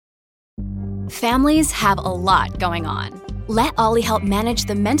Families have a lot going on. Let Ollie help manage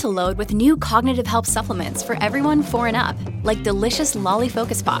the mental load with new cognitive help supplements for everyone 4 and up, like delicious Lolly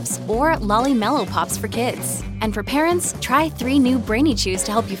Focus Pops or Lolly Mellow Pops for kids. And for parents, try 3 new Brainy Chews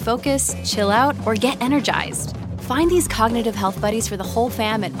to help you focus, chill out, or get energized. Find these cognitive health buddies for the whole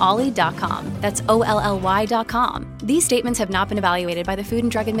fam at ollie.com. That's OLLY.com. These statements have not been evaluated by the Food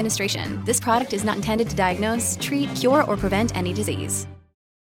and Drug Administration. This product is not intended to diagnose, treat, cure, or prevent any disease.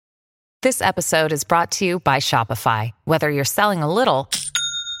 This episode is brought to you by Shopify. Whether you're selling a little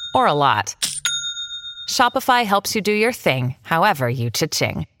or a lot, Shopify helps you do your thing, however you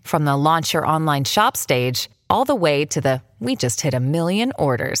cha-ching. From the launch your online shop stage, all the way to the we just hit 1 million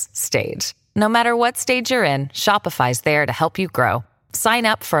orders stage. No matter what stage you're in, Shopify's there to help you grow. Sign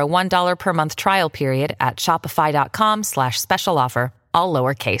up for a $1 per month trial period at shopify.com/special offer, all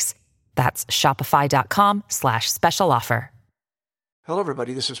lowercase. That's shopify.com/special offer. Hello,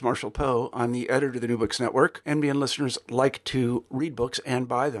 everybody. This is Marshall Poe. I'm the editor of the New Books Network. NBN listeners like to read books and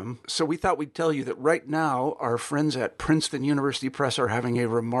buy them. So we thought we'd tell you that right now, our friends at Princeton University Press are having a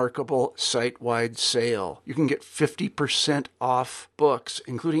remarkable site-wide sale. You can get 50% off books,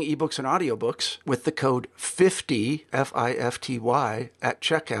 including ebooks and audiobooks, with the code 50, F-I-F-T-Y, at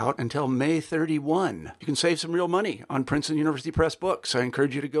checkout until May 31. You can save some real money on Princeton University Press books. I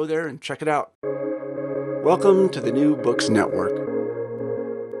encourage you to go there and check it out. Welcome to the New Books Network.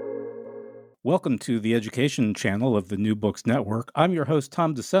 Welcome to the education channel of the New Books Network. I'm your host,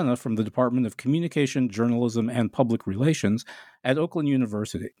 Tom DeSena from the Department of Communication, Journalism, and Public Relations at Oakland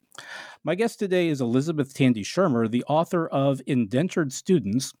University. My guest today is Elizabeth Tandy Schirmer, the author of Indentured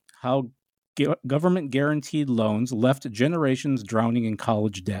Students, How Government-Guaranteed Loans Left Generations Drowning in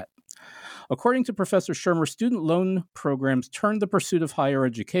College Debt. According to Professor Schirmer, student loan programs turned the pursuit of higher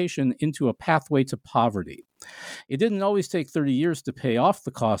education into a pathway to poverty. It didn't always take 30 years to pay off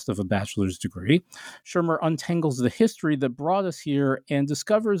the cost of a bachelor's degree. Schirmer untangles the history that brought us here and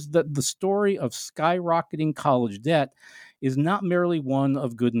discovers that the story of skyrocketing college debt is not merely one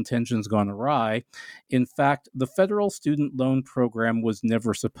of good intentions gone awry. In fact, the federal student loan program was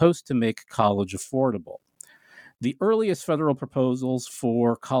never supposed to make college affordable. The earliest federal proposals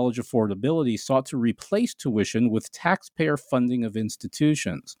for college affordability sought to replace tuition with taxpayer funding of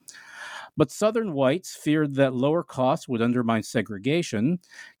institutions. But Southern whites feared that lower costs would undermine segregation.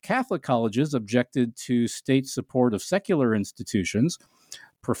 Catholic colleges objected to state support of secular institutions.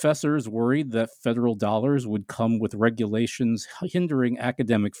 Professors worried that federal dollars would come with regulations hindering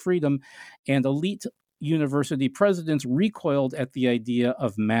academic freedom, and elite university presidents recoiled at the idea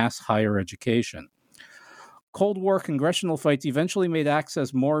of mass higher education. Cold War congressional fights eventually made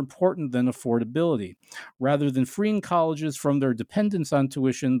access more important than affordability. Rather than freeing colleges from their dependence on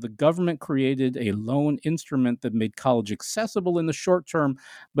tuition, the government created a loan instrument that made college accessible in the short term,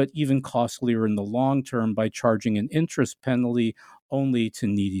 but even costlier in the long term by charging an interest penalty only to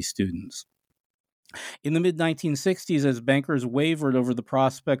needy students. In the mid-1960s, as bankers wavered over the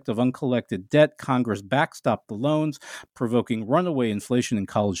prospect of uncollected debt, Congress backstopped the loans, provoking runaway inflation in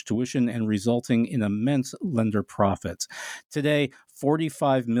college tuition and resulting in immense lender profits. Today,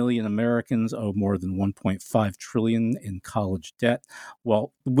 45 million Americans owe more than $1.5 trillion in college debt,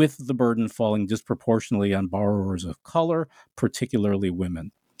 while with the burden falling disproportionately on borrowers of color, particularly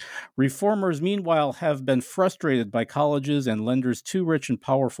women. Reformers, meanwhile, have been frustrated by colleges and lenders too rich and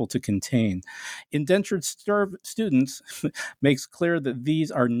powerful to contain. Indentured students makes clear that these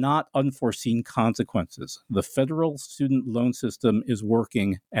are not unforeseen consequences. The federal student loan system is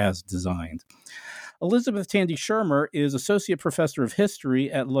working as designed. Elizabeth Tandy Schirmer is Associate Professor of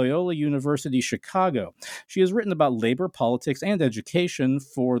History at Loyola University Chicago. She has written about labor, politics, and education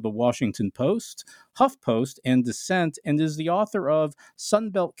for The Washington Post, HuffPost, and Dissent, and is the author of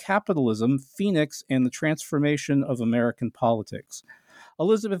Sunbelt Capitalism, Phoenix, and the Transformation of American Politics.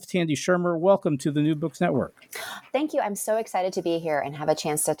 Elizabeth Tandy Schirmer, welcome to the New Books Network. Thank you. I'm so excited to be here and have a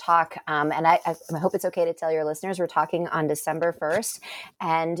chance to talk. And I hope it's okay to tell your listeners we're talking on December 1st,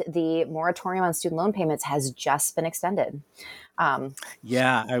 and the moratorium on student loan payments has just been extended. I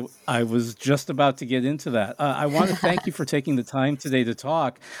was just about to get into that. I want to thank you for taking the time today to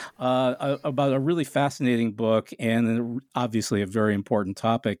talk about a really fascinating book and obviously a very important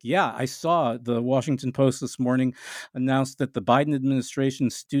topic. Yeah, I saw the Washington Post this morning announced that the Biden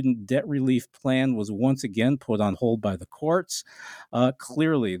administration's student debt relief plan was once again put on hold by the courts.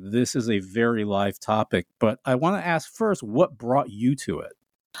 Clearly, this is a very live topic, but I want to ask first, what brought you to it?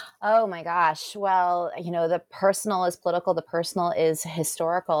 Oh my gosh. Well, the personal is political. The personal is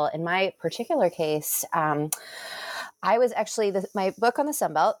historical. In my particular case, I was actually, my book on the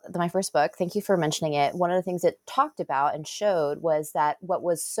Sun Belt, my first book, thank you for mentioning it. One of the things it talked about and showed was that what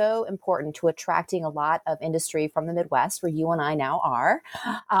was so important to attracting a lot of industry from the Midwest, where you and I now are,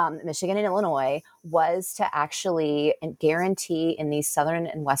 Michigan and Illinois, was to actually guarantee in these southern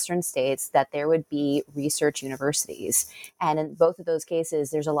and western states that there would be research universities. And in both of those cases,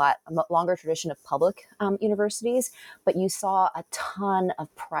 there's a longer tradition of public universities, but you saw a ton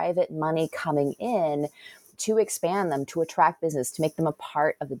of private money coming in to expand them, to attract business, to make them a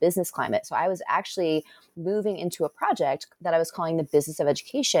part of the business climate. So I was actually moving into a project that I was calling the Business of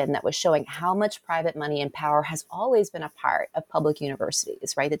Education, that was showing how much private money and power has always been a part of public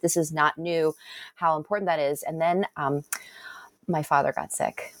universities, right? That this is not new, how important that is. And then my father got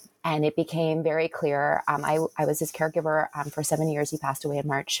sick. And it became very clear, I was his caregiver for 7 years, he passed away in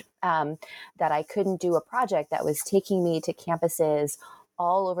March, that I couldn't do a project that was taking me to campuses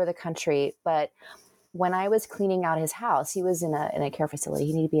all over the country. But when I was cleaning out his house, he was in a care facility.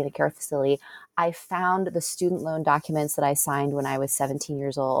 He needed to be in a care facility. I found the student loan documents that I signed when I was 17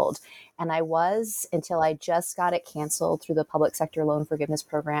 years old. And I was, until I just got it canceled through the public sector loan forgiveness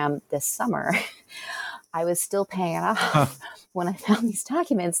program this summer, I was still paying it off when I found these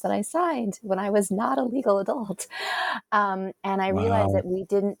documents that I signed when I was not a legal adult. And I realized that we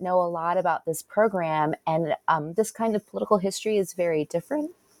didn't know a lot about this program. And this kind of political history is very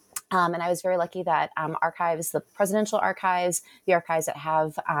different. And I was very lucky that archives, the presidential archives, the archives that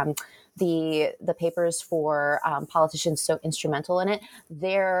have the papers for politicians so instrumental in it,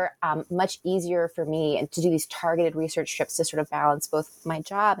 they're much easier for me and to do these targeted research trips to sort of balance both my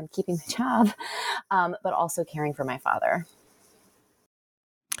job and keeping my job, but also caring for my father.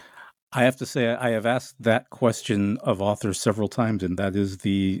 I have to say, I have asked that question of authors several times, and that is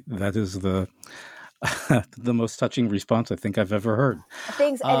the the most touching response I think I've ever heard.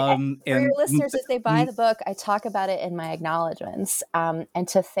 Thanks. And for your listeners, if they buy the book, I talk about it in my acknowledgments, and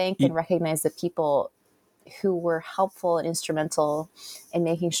to thank and recognize the people who were helpful and instrumental in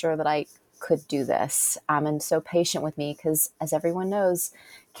making sure that I could do this, and so patient with me, because as everyone knows,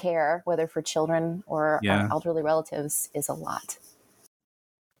 care, whether for children or elderly relatives, is a lot.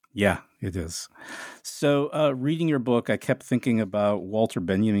 Yeah, it is. So reading your book, I kept thinking about Walter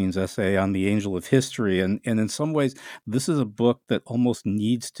Benjamin's essay on the Angel of History. And in some ways, this is a book that almost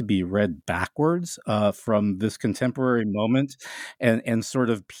needs to be read backwards from this contemporary moment and sort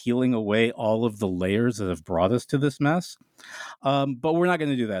of peeling away all of the layers that have brought us to this mess. But we're not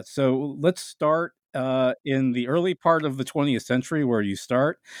going to do that. So let's start in the early part of the 20th century where you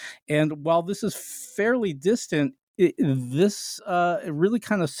start. And while this is fairly distant, this really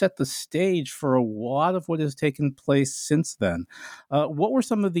kind of set the stage for a lot of what has taken place since then. What were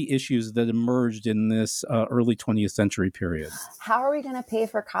some of the issues that emerged in this early 20th century period? How are we going to pay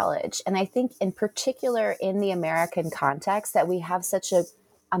for college? And I think in particular in the American context that we have such a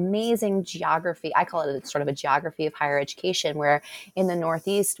amazing geography. I call it sort of a geography of higher education, where in the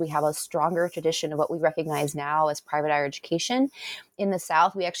Northeast, we have a stronger tradition of what we recognize now as private higher education. In the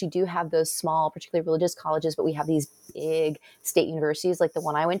South, we actually do have those small, particularly religious colleges, but we have these big state universities like the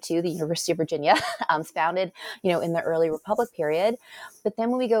one I went to, the University of Virginia, founded, in the early Republic period. But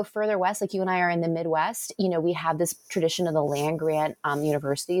then when we go further west, like you and I are in the Midwest, we have this tradition of the land grant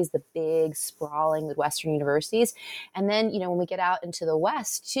universities, the big sprawling Midwestern universities. And then, when we get out into the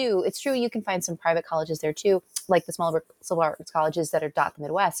West too, it's true, you can find some private colleges there too, like the smaller arts colleges that are dot the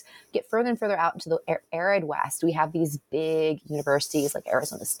Midwest. Get further and further out into the arid West, we have these big universities like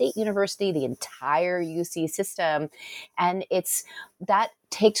Arizona State University, the entire UC system. And that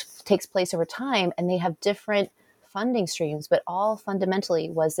takes place over time, and they have different funding streams, but all fundamentally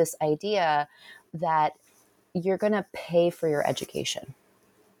was this idea that you're going to pay for your education.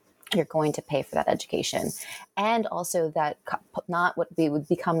 You're going to pay for that education. And also that not what we would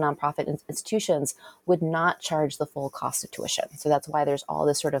become nonprofit institutions would not charge the full cost of tuition. So that's why there's all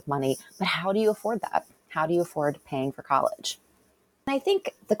this sort of money. But how do you afford that? How do you afford paying for college? I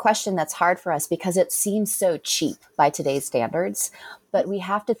think the question that's hard for us, because it seems so cheap by today's standards, but we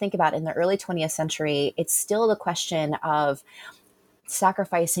have to think about in the early 20th century, it's still the question of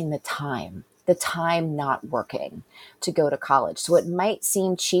sacrificing the time not working to go to college. So it might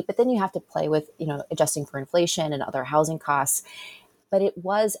seem cheap, but then you have to play with, adjusting for inflation and other housing costs. But it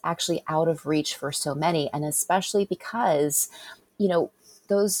was actually out of reach for so many. And especially because,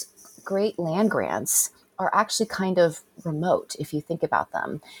 those great land grants are actually kind of remote if you think about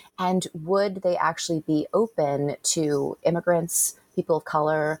them. And would they actually be open to immigrants, people of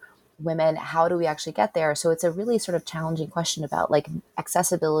color, women? How do we actually get there? So it's a really sort of challenging question about like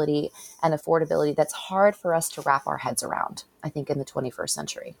accessibility and affordability that's hard for us to wrap our heads around, I think, in the 21st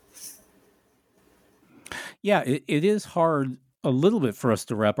century. Yeah, it is hard a little bit for us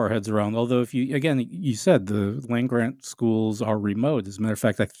to wrap our heads around. Although, if you said the land grant schools are remote. As a matter of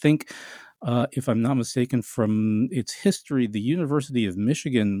fact, I think, if I'm not mistaken, from its history, the University of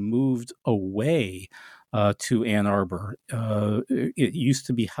Michigan moved away to Ann Arbor. It used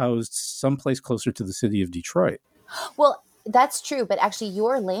to be housed someplace closer to the city of Detroit. Well, that's true, but actually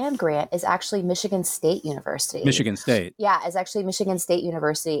your land grant is actually Michigan State University. Michigan State. Yeah, it's actually Michigan State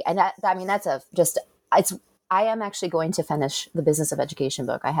University. And I am actually going to finish the Business of Education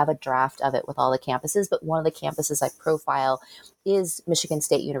book. I have a draft of it with all the campuses, but one of the campuses I profile is Michigan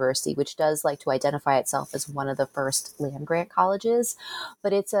State University, which does like to identify itself as one of the first land grant colleges.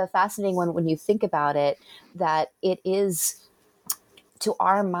 But it's a fascinating one when you think about it, that it is, to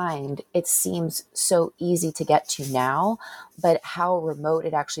our mind, it seems so easy to get to now, but how remote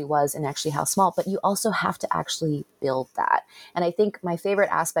it actually was and actually how small. But you also have to actually build that. And I think my favorite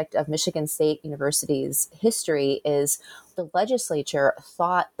aspect of Michigan State University's history is the legislature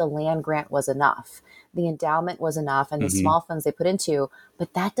thought the land grant was enough. The endowment was enough and the small funds they put into,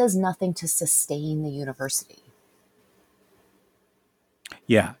 but that does nothing to sustain the university.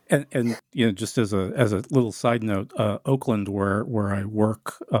 Yeah, and just as a little side note, Oakland, where I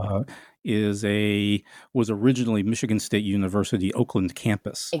work, was originally Michigan State University Oakland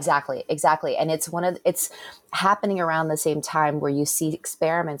campus. Exactly. And it's happening around the same time where you see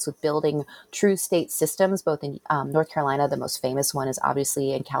experiments with building true state systems, both in North Carolina. The most famous one is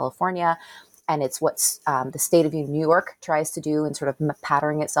obviously in California. And it's what the state of New York tries to do and sort of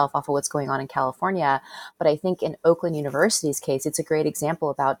patterning itself off of what's going on in California. But I think in Oakland University's case, it's a great example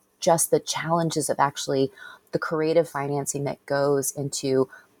about just the challenges of actually the creative financing that goes into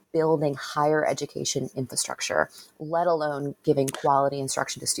building higher education infrastructure, let alone giving quality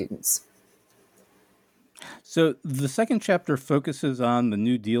instruction to students. So the second chapter focuses on the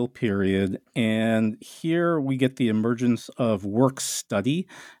New Deal period, and here we get the emergence of work study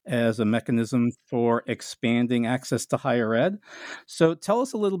as a mechanism for expanding access to higher ed. So tell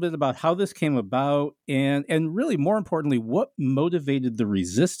us a little bit about how this came about, and really more importantly, what motivated the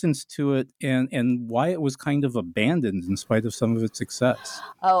resistance to it, and why it was kind of abandoned in spite of some of its success.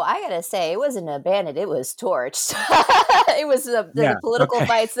 Oh, I gotta say, it wasn't abandoned; it was torched. It was the political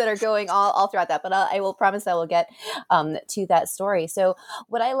fights that are going all throughout that. But I will promise I will get to that story. So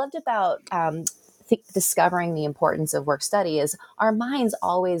what I loved about discovering the importance of work study is our minds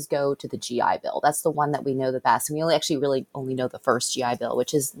always go to the GI Bill. That's the one that we know the best. And we really only know the first GI Bill,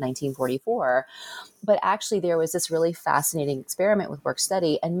 which is 1944. But actually, there was this really fascinating experiment with work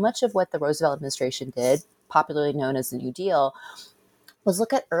study. And much of what the Roosevelt administration did, popularly known as the New Deal, was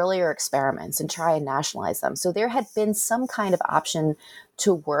look at earlier experiments and try and nationalize them. So there had been some kind of option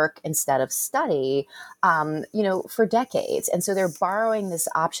to work instead of study, for decades. And so they're borrowing this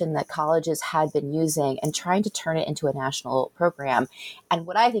option that colleges had been using and trying to turn it into a national program. And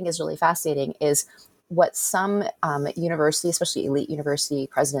what I think is really fascinating is what some universities, especially elite university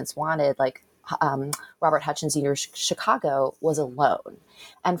presidents, wanted, like Robert Hutchins University of Chicago, was a loan.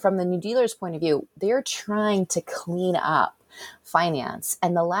 And from the New Dealers' point of view, they're trying to clean up finance.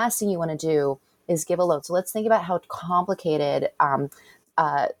 And the last thing you want to do is give a loan. So let's think about how complicated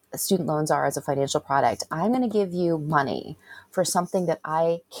student loans are as a financial product. I'm going to give you money for something that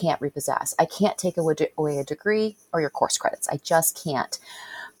I can't repossess. I can't take away a degree or your course credits. I just can't.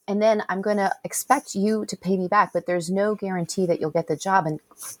 And then I'm going to expect you to pay me back, but there's no guarantee that you'll get the job. And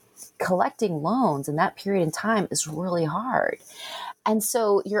collecting loans in that period in time is really hard. And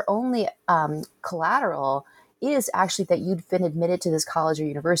so your only collateral is actually that you've been admitted to this college or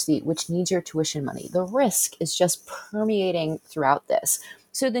university, which needs your tuition money. The risk is just permeating throughout this.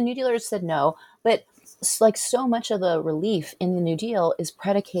 So the New Dealers said no, but like so much of the relief in the New Deal is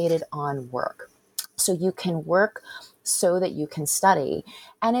predicated on work. So you can work so that you can study.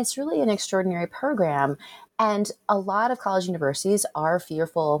 And it's really an extraordinary program. And a lot of college universities are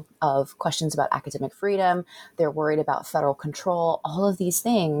fearful of questions about academic freedom. They're worried about federal control, all of these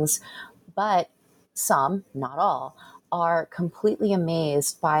things. But some, not all, are completely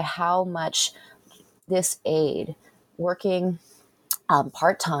amazed by how much this aid, working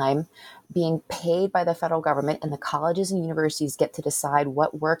part-time, being paid by the federal government, and the colleges and universities get to decide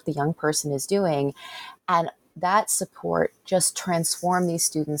what work the young person is doing. And that support just transformed these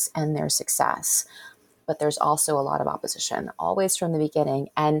students and their success. but there's also a lot of opposition, always from the beginning.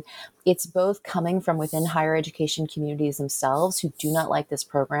 And it's both coming from within higher education communities themselves who do not like this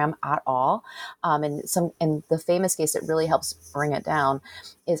program at all. And the famous case that really helps bring it down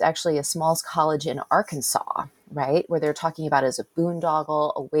is actually a small college in Arkansas, right? Where they're talking about it as a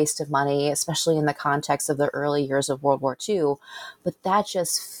boondoggle, a waste of money, especially in the context of the early years of World War II. But that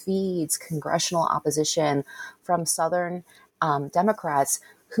just feeds congressional opposition from Southern Democrats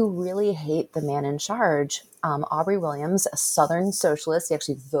who really hate the man in charge. Aubrey Williams, a Southern socialist, he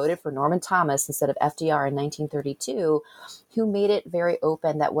actually voted for Norman Thomas instead of FDR in 1932, who made it very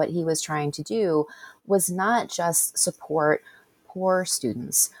open that what he was trying to do was not just support poor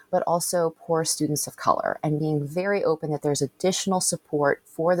students, but also poor students of color, and being very open that there's additional support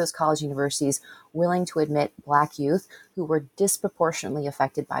for those college universities willing to admit Black youth who were disproportionately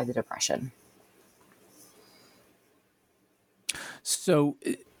affected by the Depression. So,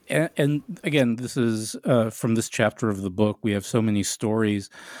 and again, this is from this chapter of the book. We have so many stories,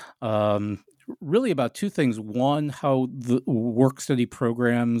 really about two things. One, how the work study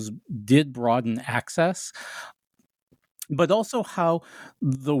programs did broaden access, but also how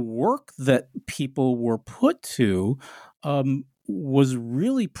the work that people were put to was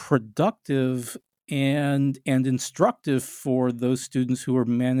really productive and instructive for those students who were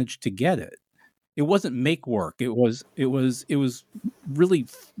managed to get it. It wasn't make work. It was really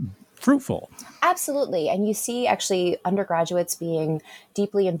fruitful. Absolutely. And you see actually undergraduates being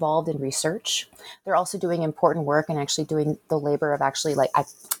deeply involved in research. They're also doing important work and actually doing the labor of actually, like,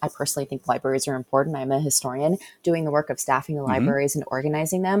 I personally think libraries are important. I'm a historian, doing the work of staffing the libraries and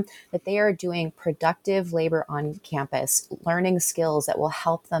organizing them, that they are doing productive labor on campus, learning skills that will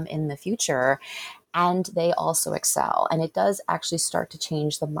help them in the future. And they also excel. And it does actually start to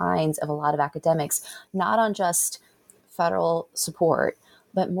change the minds of a lot of academics, not on just federal support,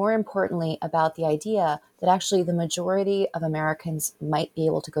 but more importantly about the idea that actually the majority of Americans might be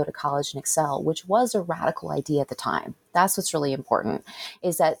able to go to college and excel, which was a radical idea at the time. That's what's really important,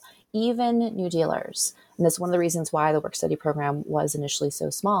 is that even New Dealers, and that's one of the reasons why the work study program was initially so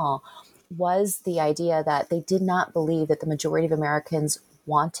small, was the idea that they did not believe that the majority of Americans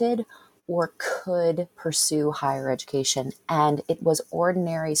wanted or could pursue higher education. And it was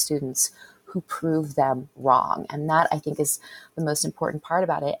ordinary students who proved them wrong. And that, I think, is the most important part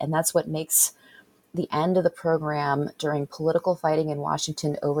about it. And that's what makes the end of the program during political fighting in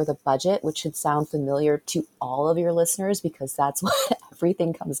Washington over the budget, which should sound familiar to all of your listeners, because that's what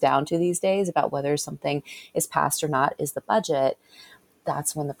everything comes down to these days about whether something is passed or not, is the budget.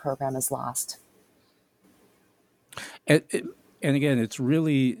 That's when the program is lost. And again, it's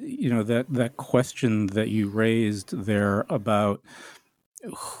really, that question that you raised there about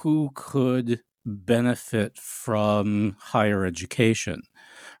who could benefit from higher education,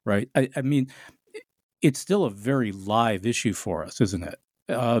 right? I mean, it's still a very live issue for us, isn't it?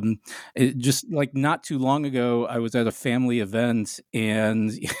 It just like not too long ago, I was at a family event,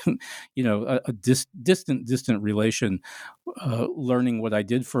 and a distant relation, learning what I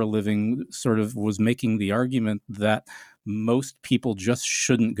did for a living, sort of was making the argument that most people just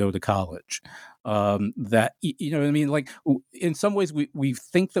shouldn't go to college. That, what I mean? Like, in some ways, we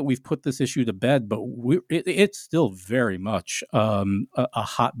think that we've put this issue to bed, but it's still very much a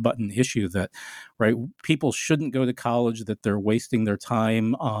hot button issue that, right, people shouldn't go to college, that they're wasting their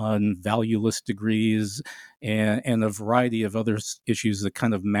time on valueless degrees and a variety of other issues that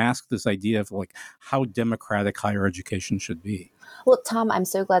kind of mask this idea of like how democratic higher education should be. Well, Tom, I'm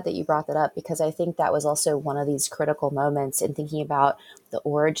so glad that you brought that up, because I think that was also one of these critical moments in thinking about the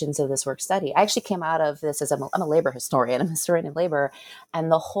origins of this work study. I actually came out of this as I'm a labor historian. I'm a historian of labor.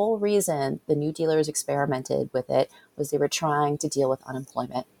 And the whole reason the New Dealers experimented with it was they were trying to deal with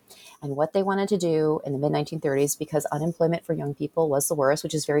unemployment. And what they wanted to do in the mid-1930s, because unemployment for young people was the worst,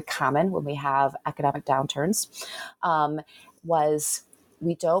 which is very common when we have economic downturns, was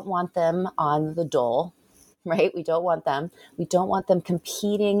we don't want them on the dole, right? We don't want them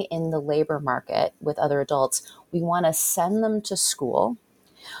competing in the labor market with other adults. We want to send them to school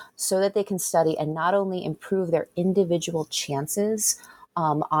so that they can study and not only improve their individual chances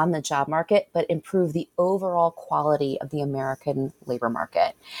on the job market, but improve the overall quality of the American labor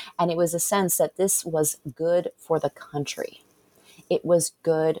market. And it was a sense that this was good for the country. It was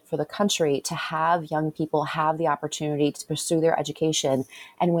good for the country to have young people have the opportunity to pursue their education.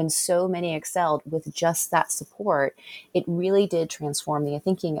 And when so many excelled with just that support, it really did transform the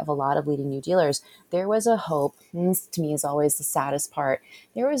thinking of a lot of leading New Dealers. There was a hope, and this to me is always the saddest part,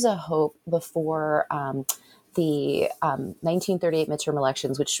 there was a hope before the 1938 midterm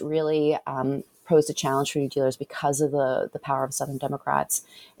elections, which really posed a challenge for New Dealers because of the power of Southern Democrats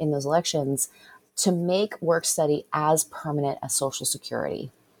in those elections. to make work study as permanent as Social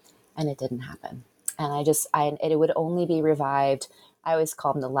Security. And it didn't happen. And it would only be revived. I always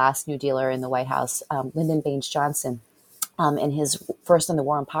call him the last New Dealer in the White House, Lyndon Baines Johnson, in his first in the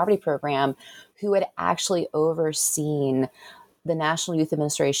War on Poverty program, who had actually overseen the National Youth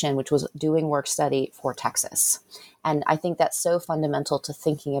Administration, which was doing work study for Texas. And I think that's so fundamental to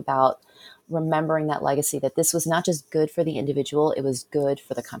thinking about remembering that legacy, that this was not just good for the individual, it was good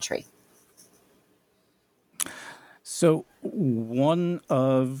for the country. So one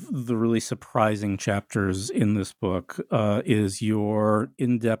of the really surprising chapters in this book is your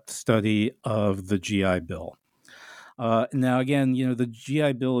in-depth study of the GI Bill. Now, again, the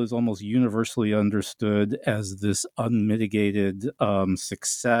GI Bill is almost universally understood as this unmitigated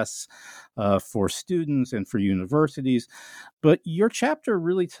success for students and for universities. But your chapter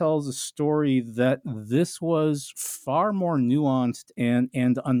really tells a story that this was far more nuanced and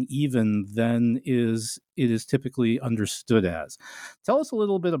uneven than it is typically understood as. Tell us a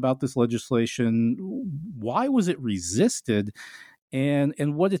little bit about this legislation. Why was it resisted?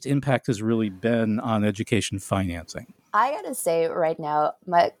 And what its impact has really been on education financing. I got to say right now,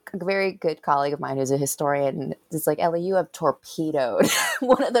 my very good colleague of mine who's a historian is like, Ellie, you have torpedoed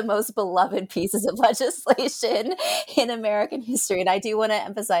one of the most beloved pieces of legislation in American history. And I do want to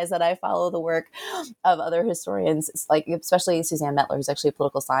emphasize that I follow the work of other historians, like especially Suzanne Mettler, who's actually a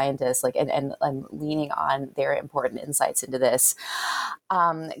political scientist, and I'm leaning on their important insights into this.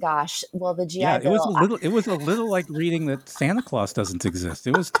 Well, the GI Bill, it was a little like reading that Santa Claus doesn't exist.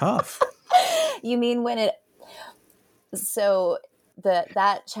 It was tough. You mean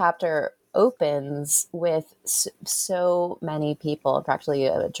that chapter opens with so many people, practically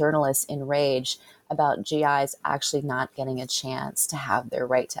journalists, enraged about GIs actually not getting a chance to have their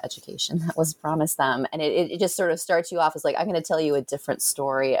right to education that was promised them. And it just sort of starts you off as like, I'm going to tell you a different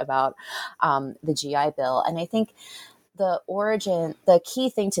story about the GI Bill. And I think the key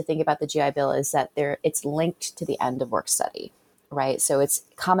thing to think about the GI Bill is that it's linked to the end of work study. Right. So it's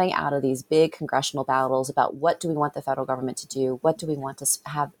coming out of these big congressional battles about what do we want the federal government to do? What do we want to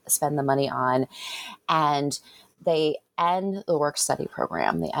spend the money on? And they end the work study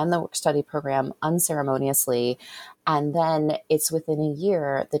program. They end the work study program unceremoniously. And then it's within a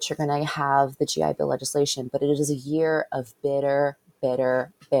year that you're going to have the GI Bill legislation. But it is a year of bitter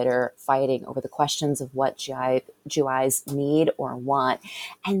fighting over the questions of what GIs need or want.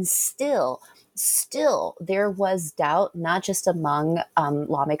 And still, there was doubt, not just among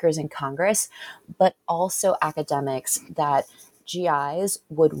lawmakers in Congress, but also academics, that GIs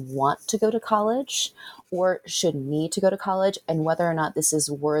would want to go to college or should need to go to college, and whether or not this is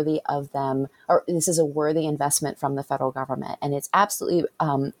worthy of them, or this is a worthy investment from the federal government. And it's absolutely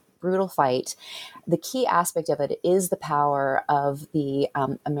brutal fight. The key aspect of it is the power of the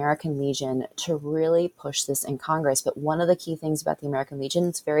American Legion to really push this in Congress. But one of the key things about the American Legion,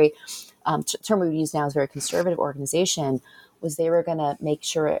 it's very, term we use now is very conservative organization, was they were going to make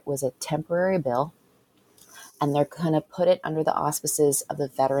sure it was a temporary bill. And they're going to put it under the auspices of the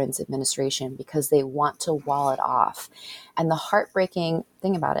Veterans Administration because they want to wall it off. And the heartbreaking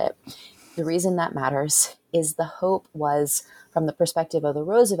thing about it, the reason that matters, is the hope was from the perspective of the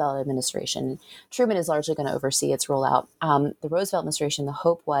Roosevelt administration. Truman is largely going to oversee its rollout. The Roosevelt administration, the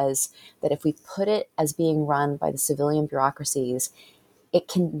hope was that if we put it as being run by the civilian bureaucracies, it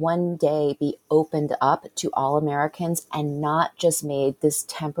can one day be opened up to all Americans and not just made this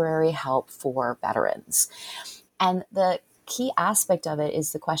temporary help for veterans. And the key aspect of it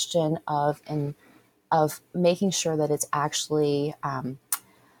is the question of making sure that it's actually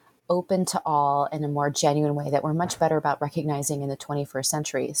open to all in a more genuine way that we're much better about recognizing in the 21st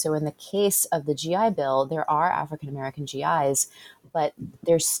century. So in the case of the GI Bill, there are African-American GIs, but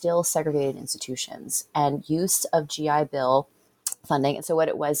there's still segregated institutions, and use of GI Bill funding. And so what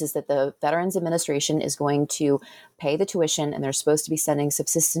it was is that the Veterans Administration is going to pay the tuition, and they're supposed to be sending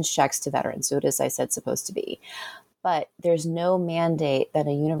subsistence checks to veterans. So it is, I said, supposed to be. But there's no mandate that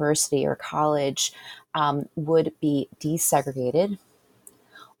a university or college would be desegregated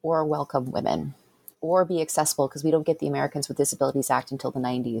or welcome women or be accessible, because we don't get the Americans with Disabilities Act until the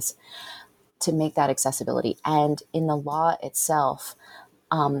 90s to make that accessibility. And in the law itself,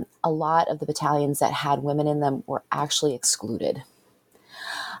 a lot of the battalions that had women in them were actually excluded.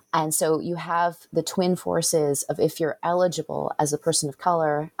 And so you have the twin forces of, if you're eligible as a person of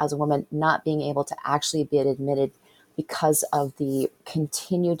color, as a woman, not being able to actually be admitted because of the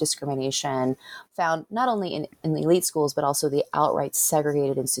continued discrimination found not only in the elite schools, but also the outright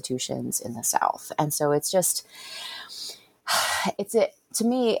segregated institutions in the South. And so it's just, to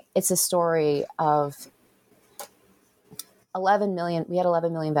me, it's a story of 11 million, we had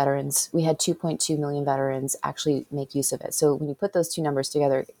 11 million veterans. We had 2.2 million veterans actually make use of it. So when you put those two numbers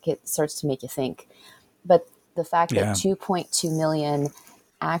together, it starts to make you think. But the fact that 2.2 million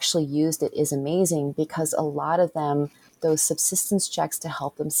actually used it is amazing, because a lot of them, those subsistence checks to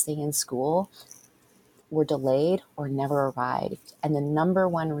help them stay in school, were delayed or never arrived. And the number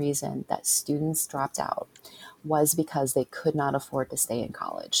one reason that students dropped out was because they could not afford to stay in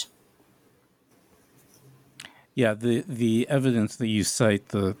college. Yeah, the evidence that you cite,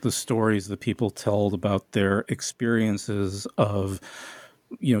 the stories that people told about their experiences of,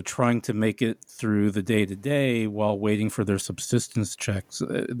 trying to make it through the day to day while waiting for their subsistence checks,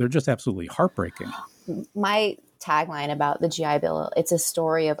 they're just absolutely heartbreaking. My tagline about the GI Bill, it's a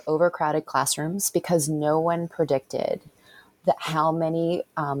story of overcrowded classrooms, because no one predicted that how many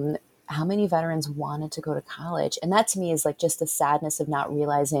veterans wanted to go to college. And that to me is like just the sadness of not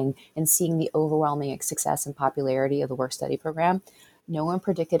realizing and seeing the overwhelming success and popularity of the work study program. No one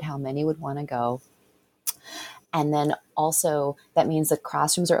predicted how many would want to go. And then also that means the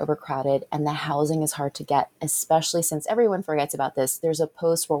classrooms are overcrowded and the housing is hard to get, especially since everyone forgets about this. There's a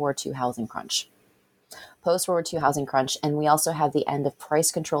post-World War II housing crunch. And we also have the end of price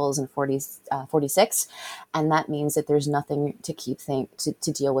controls in 46. And that means that there's nothing to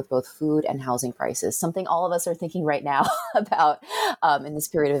to deal with both food and housing prices, something all of us are thinking right now about in this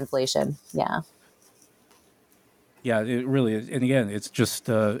period of inflation. Yeah. Yeah, it really is. And again, it's just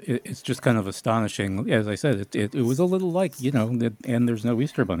kind of astonishing. As I said, it was a little like, and there's no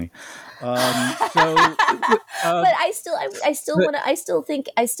Easter Bunny. But I still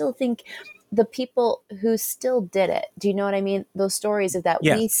think the people who still did it, do you know what I mean? Those stories of that,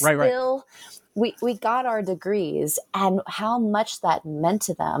 yes, we got our degrees, and how much that meant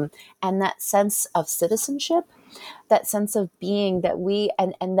to them, and that sense of citizenship, that sense of being that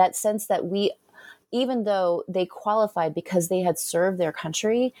and that sense that we, even though they qualified because they had served their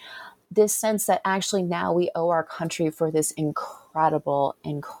country, this sense that actually now we owe our country for this incredible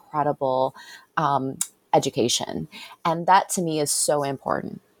education. And that to me is so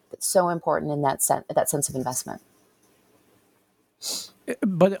important. It's so important in that sense of investment.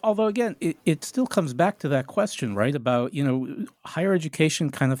 But although, again, it still comes back to that question, right? About, higher education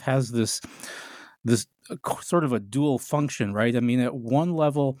kind of has this sort of a dual function, right? I mean, at one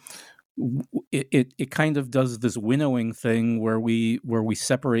level, it kind of does this winnowing thing where we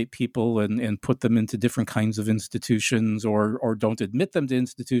separate people and put them into different kinds of institutions or don't admit them to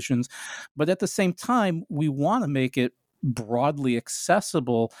institutions. But at the same time, we want to make it broadly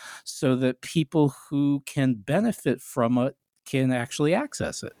accessible so that people who can benefit from it can actually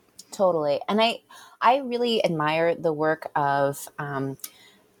access it. Totally. And I really admire the work of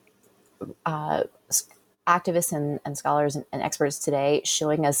activists and scholars and experts today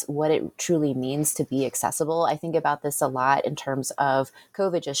showing us what it truly means to be accessible. I think about this a lot in terms of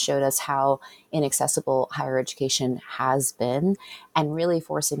COVID just showed us how inaccessible higher education has been, and really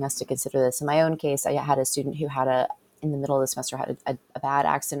forcing us to consider this. In my own case, I had a student who in the middle of the semester had a bad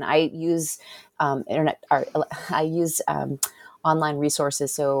accident. I use online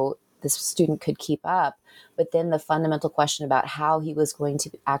resources so this student could keep up, but then the fundamental question about how he was going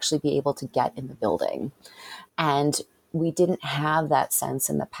to actually be able to get in the building. And we didn't have that sense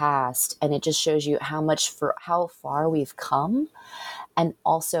in the past. And it just shows you how far we've come, and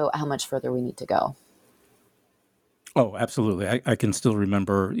also how much further we need to go. Oh, absolutely. I can still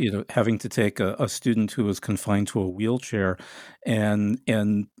remember, having to take a student who was confined to a wheelchair and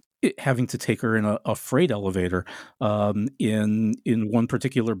having to take her in a freight elevator in one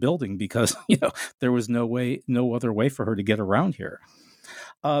particular building because, there was no other way for her to get around here.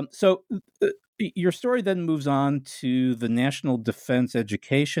 So your story then moves on to the National Defense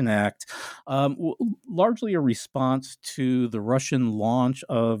Education Act, largely a response to the Russian launch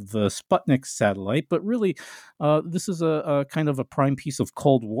of the Sputnik satellite, but really this is a kind of a prime piece of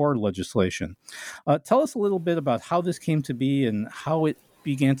Cold War legislation. Tell us a little bit about how this came to be and how it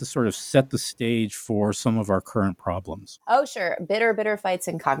began to sort of set the stage for some of our current problems. Oh, sure. Bitter fights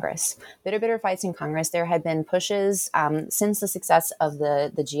in Congress. Bitter fights in Congress. There had been pushes since the success of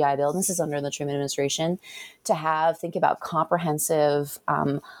the GI Bill, and this is under the Truman administration, to think about comprehensive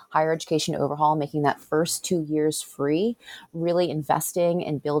higher education overhaul, making that first 2 years free, really investing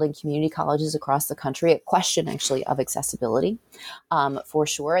in building community colleges across the country, a question actually of accessibility for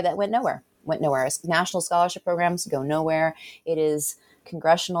sure, that went nowhere. National scholarship programs go nowhere. It is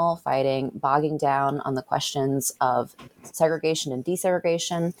congressional fighting, bogging down on the questions of segregation and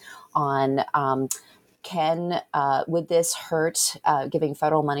desegregation, on Would this hurt giving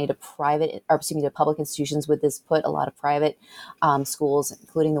federal money to to public institutions? Would this put a lot of private schools,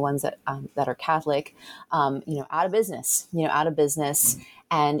 including the ones that are Catholic, out of business? Out of business.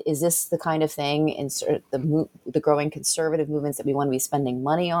 And is this the kind of thing in sort of the growing conservative movements that we want to be spending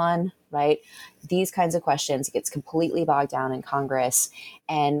money on? Right? These kinds of questions, it gets completely bogged down in Congress,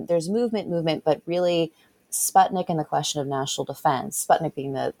 and there's movement, but really Sputnik and the question of national defense, Sputnik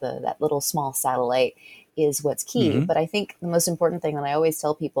being that little small satellite, is what's key. Mm-hmm. But I think the most important thing that I always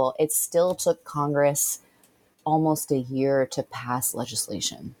tell people, it still took Congress almost a year to pass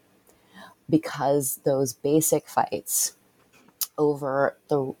legislation, because those basic fights over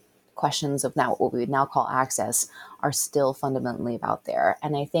the questions of now what we would now call access are still fundamentally about there.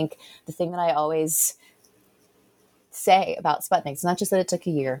 And I think the thing that I always say about Sputnik, it's not just that it took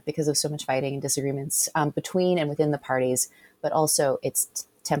a year because of so much fighting and disagreements between and within the parties, but also it's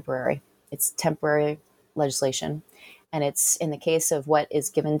temporary. It's temporary legislation. And it's, in the case of what is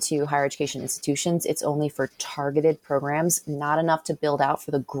given to higher education institutions, it's only for targeted programs, not enough to build out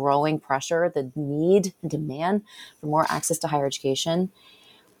for the growing pressure, the need and demand for more access to higher education,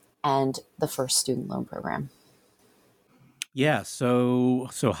 and the first student loan program. Yeah. So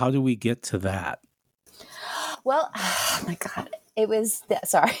how do we get to that? Well, oh my God, it was,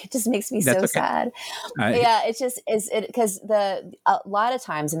 sorry, it just makes me That's so okay. sad. Yeah, it just is, because a lot of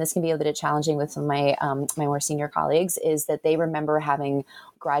times, and this can be a little bit challenging with some of my my more senior colleagues, is that they remember having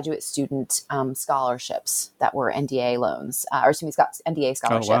graduate student scholarships that were NDA loans, NDA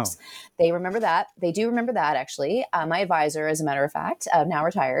scholarships. Oh, wow. They remember that. They do remember that, actually. My advisor, as a matter of fact, now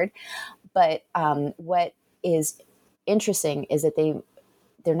retired. But what is interesting is that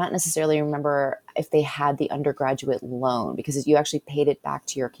they're not necessarily remember if they had the undergraduate loan, because you actually paid it back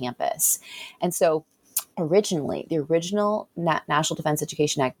to your campus. And so originally, the original National Defense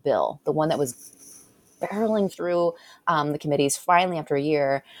Education Act bill, the one that was barreling through the committees finally after a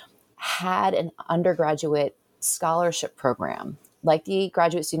year, had an undergraduate scholarship program. Like the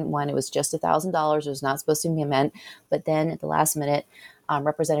graduate student one, it was just $1,000. It was not supposed to be meant. But then at the last minute,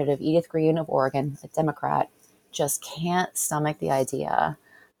 Representative Edith Green of Oregon, a Democrat, just can't stomach the idea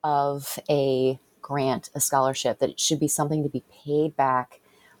of a grant, a scholarship, that it should be something to be paid back.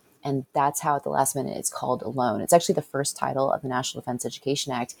 And that's how at the last minute it's called a loan. It's actually the first title of the National Defense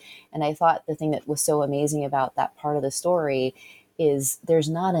Education Act. And I thought the thing that was so amazing about that part of the story is there's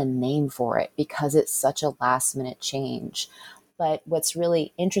not a name for it because it's such a last minute change. But what's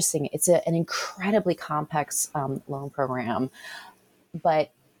really interesting, it's an incredibly complex loan program,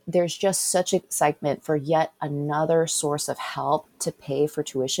 but there's just such excitement for yet another source of help to pay for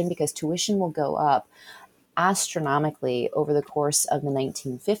tuition, because tuition will go up astronomically over the course of the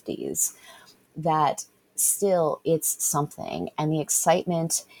 1950s, that still it's something. And the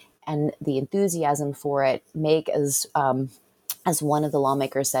excitement and the enthusiasm for it make, as one of the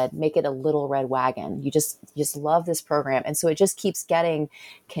lawmakers said, make it a little red wagon. You just love this program. And so it just keeps getting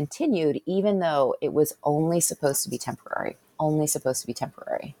continued, even though it was only supposed to be temporary.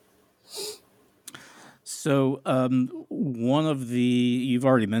 So one of you've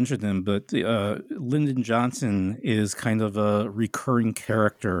already mentioned him, but Lyndon Johnson is kind of a recurring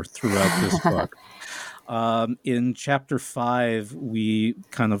character throughout this book. In chapter 5, we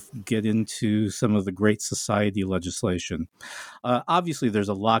kind of get into some of the Great Society legislation. Obviously, there's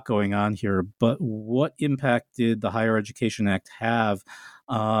a lot going on here, but what impact did the Higher Education Act have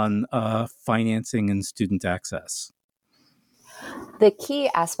on financing and student access? The key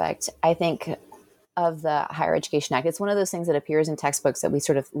aspect, I think, of the Higher Education Act, it's one of those things that appears in textbooks that we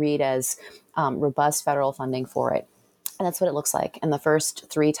sort of read as robust federal funding for it. And that's what it looks like in the first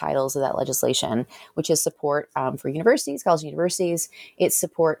 3 titles of that legislation, which is support for universities, college universities. It's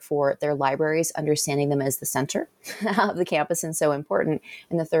support for their libraries, understanding them as the center of the campus and so important.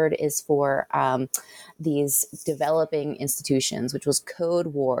 And the third is for these developing institutions, which was code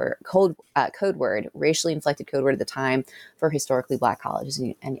word, racially inflected code word at the time for historically Black colleges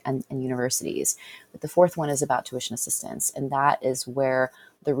and universities. But the fourth one is about tuition assistance. And that is where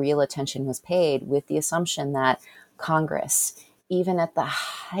the real attention was paid, with the assumption that Congress, even at the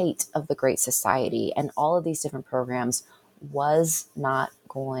height of the Great Society and all of these different programs, was not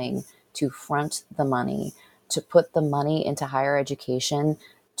going to front the money, to put the money into higher education,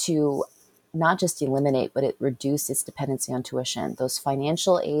 to not just eliminate, but it reduced its dependency on tuition. Those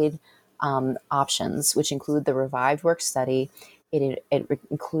financial aid options, which include the revived work study, it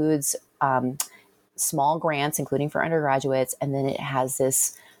includes small grants, including for undergraduates, and then it has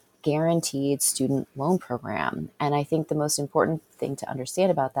this guaranteed student loan program. And I think the most important thing to understand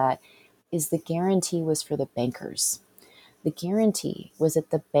about that is the guarantee was for the bankers. The guarantee was that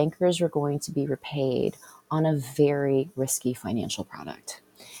the bankers were going to be repaid on a very risky financial product.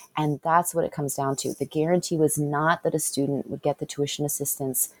 And that's what it comes down to. The guarantee was not that a student would get the tuition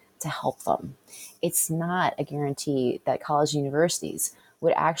assistance to help them. It's not a guarantee that college universities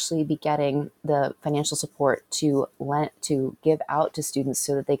would actually be getting the financial support to give out to students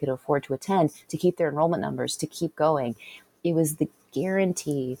so that they could afford to attend, to keep their enrollment numbers, to keep going. It was the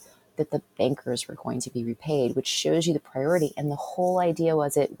guarantee that the bankers were going to be repaid, which shows you the priority. And the whole idea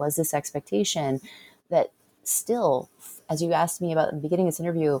was this expectation that still, as you asked me about in the beginning of this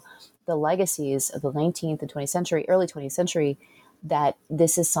interview, the legacies of the 19th and 20th century, early 20th century, that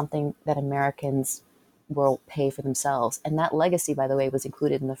this is something that Americans will pay for themselves. And that legacy, by the way, was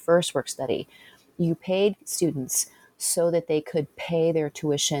included in the first work study. You paid students so that they could pay their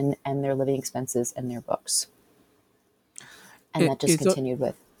tuition and their living expenses and their books. And that just continued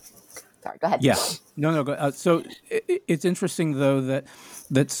with... Sorry, go ahead. Yeah, no. So it's interesting, though,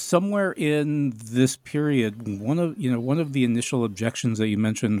 that somewhere in this period, one of the initial objections that you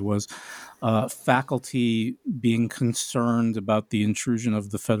mentioned was faculty being concerned about the intrusion of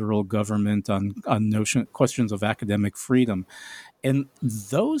the federal government on questions of academic freedom, and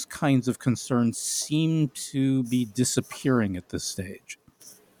those kinds of concerns seem to be disappearing at this stage.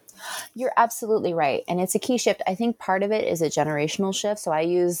 You're absolutely right. And it's a key shift. I think part of it is a generational shift. So I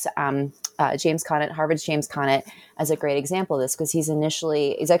use James Conant, Harvard's James Conant, as a great example of this, because he's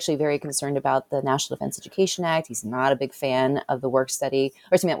actually very concerned about the National Defense Education Act. He's not a big fan of the work study,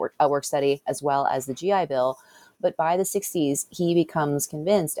 work study, as well as the GI Bill. But by the 60s, he becomes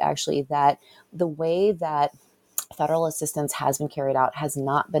convinced, actually, that the way that federal assistance has been carried out has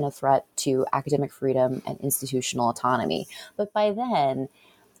not been a threat to academic freedom and institutional autonomy. But by then,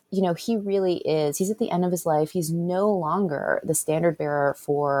 he really is. He's at the end of his life. He's no longer the standard bearer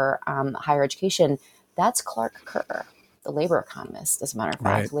for higher education. That's Clark Kerr, the labor economist, as a matter of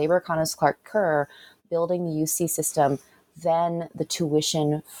fact. Right. Labor economist Clark Kerr building the UC system, then the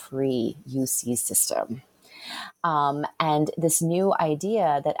tuition-free UC system. And this new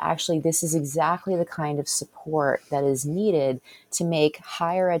idea that actually this is exactly the kind of support that is needed to make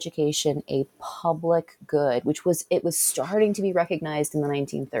higher education a public good, it was starting to be recognized in the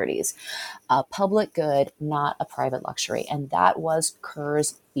 1930s, a public good, not a private luxury. And that was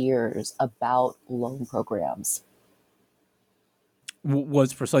Kerr's fears about loan programs.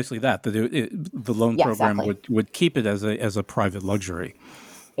 Was precisely that the loan program exactly. would keep it as a private luxury.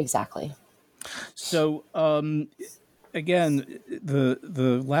 Exactly. So again,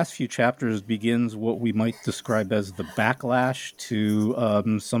 the last few chapters begins what we might describe as the backlash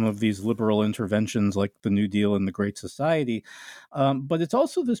to some of these liberal interventions like the New Deal and the Great Society. But it's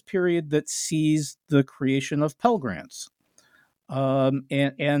also this period that sees the creation of Pell Grants.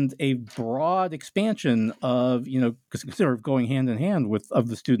 And a broad expansion of, sort of going hand in hand of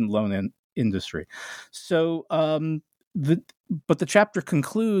the student loan industry. So but the chapter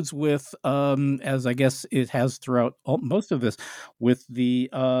concludes with, as I guess it has throughout most of this, with the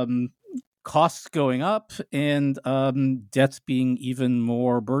costs going up and debts being even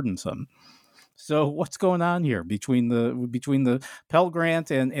more burdensome. So what's going on here between the Pell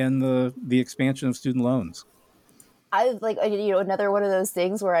Grant and the expansion of student loans? I like, another one of those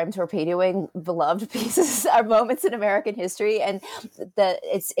things where I'm torpedoing beloved pieces or moments in American history. And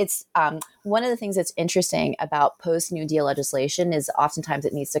it's one of the things that's interesting about post New Deal legislation is oftentimes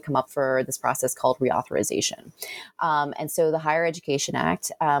it needs to come up for this process called reauthorization. And so the Higher Education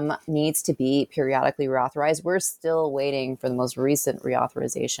Act needs to be periodically reauthorized. We're still waiting for the most recent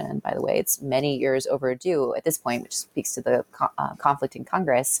reauthorization. By the way, it's many years overdue at this point, which speaks to the conflict in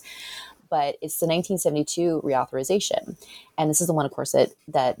Congress. But it's the 1972 reauthorization. And this is the one, of course,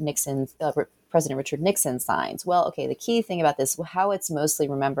 that Nixon, President Richard Nixon signs. Well, okay, the key thing about this, how it's mostly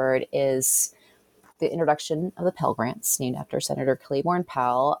remembered is the introduction of the Pell Grants, named after Senator Claiborne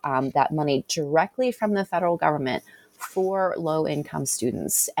Pell, that money directly from the federal government for low-income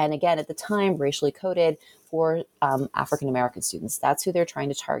students. And again, at the time, racially coded for African-American students. That's who they're trying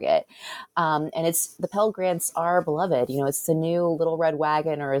to target. And the Pell Grants are beloved. It's the new little red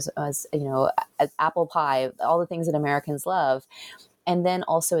wagon, or as apple pie, all the things that Americans love. And then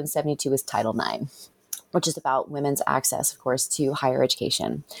also in 72 is Title IX, which is about women's access, of course, to higher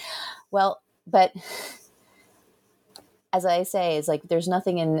education. Well, but as I say, it's like there's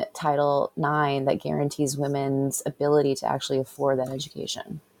nothing in Title IX that guarantees women's ability to actually afford that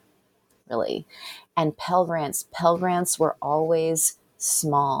education, really. And Pell Grants were always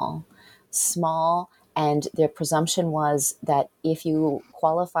small, And the presumption was that if you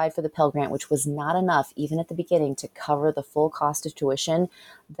qualified for the Pell Grant, which was not enough even at the beginning to cover the full cost of tuition,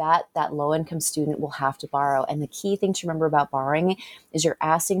 that low-income student will have to borrow. And the key thing to remember about borrowing is you're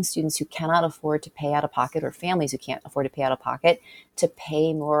asking students who cannot afford to pay out of pocket, or families who can't afford to pay out of pocket, to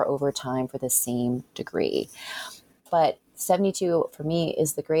pay more over time for the same degree. But 72 for me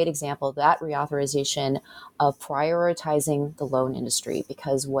is the great example of that reauthorization of prioritizing the loan industry,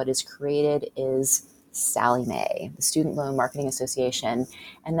 because what is created is Sallie Mae, the Student Loan Marketing Association.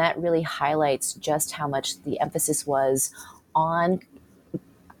 And that really highlights just how much the emphasis was on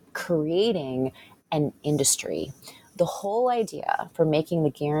creating an industry. The whole idea for making the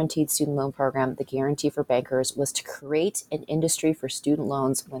guaranteed student loan program the guarantee for bankers was to create an industry for student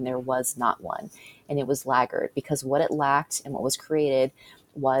loans when there was not one. And it was laggard, because what it lacked and what was created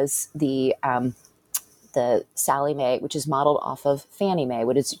was the Sallie Mae, which is modeled off of Fannie Mae,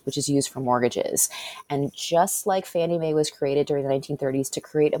 which is used for mortgages. And just like Fannie Mae was created during the 1930s to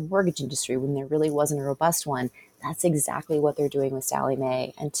create a mortgage industry when there really wasn't a robust one, that's exactly what they're doing with Sallie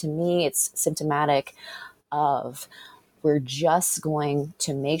Mae. And to me, it's symptomatic of, we're just going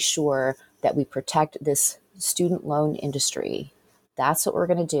to make sure that we protect this student loan industry. That's what we're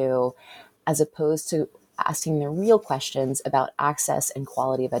going to do, as opposed to asking the real questions about access and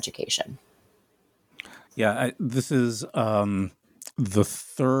quality of education. Yeah, this is the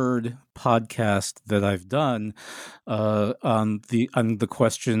third podcast that I've done on the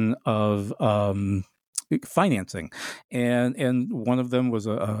question of financing, and one of them was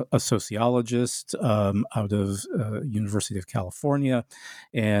a sociologist out of University of California,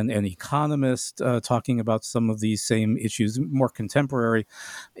 and an economist talking about some of these same issues, more contemporary,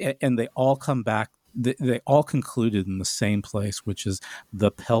 and they all come back. They all concluded in the same place, which is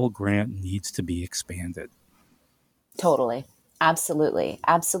the Pell Grant needs to be expanded. Totally. Absolutely.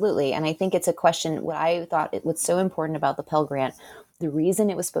 Absolutely. And I think it's a question, what I thought what's so important about the Pell Grant, the reason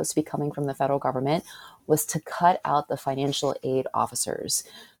it was supposed to be coming from the federal government was to cut out the financial aid officers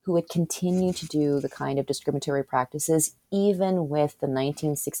who would continue to do the kind of discriminatory practices, even with the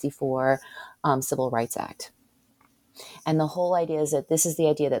 1964 Civil Rights Act. And the whole idea is that this is the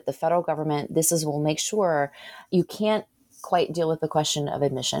idea that the federal government, will make sure you can't quite deal with the question of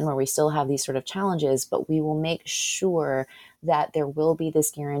admission, where we still have these sort of challenges, but we will make sure that there will be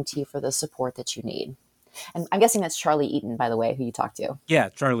this guarantee for the support that you need. And I'm guessing that's Charlie Eaton, by the way, who you talked to. Yeah,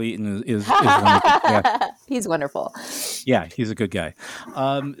 Charlie Eaton is wonderful. Yeah. He's wonderful. Yeah, he's a good guy.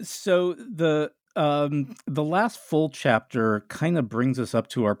 So the last full chapter kind of brings us up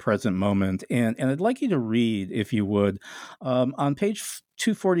to our present moment, and I'd like you to read, if you would, on page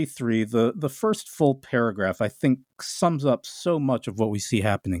 243, the first full paragraph. I think sums up so much of what we see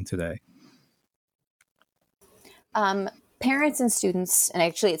happening today. Parents and students, and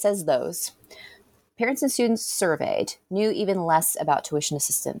actually it says those, parents and students surveyed knew even less about tuition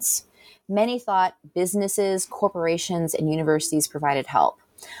assistance. Many thought businesses, corporations, and universities provided help.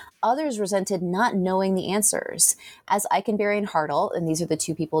 Others resented not knowing the answers. As Eichenberry and Hartle, and these are the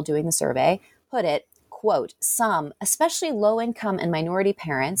two people doing the survey, put it, quote, some, especially low-income and minority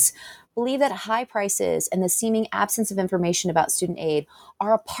parents, believe that high prices and the seeming absence of information about student aid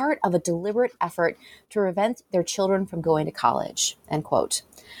are a part of a deliberate effort to prevent their children from going to college, end quote.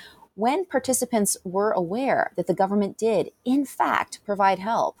 When participants were aware that the government did, in fact, provide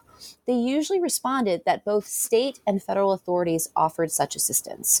help, they usually responded that both state and federal authorities offered such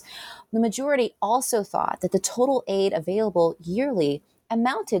assistance. The majority also thought that the total aid available yearly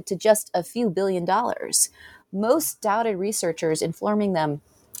amounted to just a few $billion. Most doubted researchers, informing them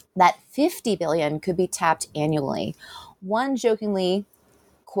that $50 billion could be tapped annually. One jokingly,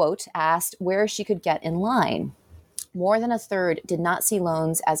 quote, asked where she could get in line. More than a third did not see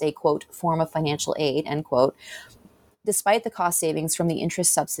loans as a, quote, form of financial aid, end quote, despite the cost savings from the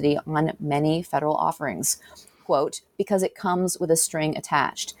interest subsidy on many federal offerings, quote, because it comes with a string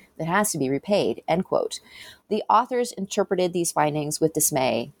attached that has to be repaid, end quote. The authors interpreted these findings with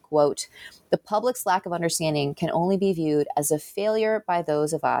dismay, quote, the public's lack of understanding can only be viewed as a failure by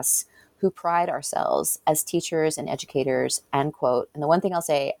those of us who pride ourselves as teachers and educators, end quote. And the one thing I'll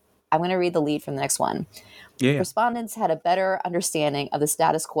say, I'm going to read the lead from the next one. Yeah. Respondents had a better understanding of the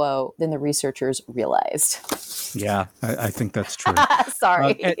status quo than the researchers realized. Yeah, I think that's true.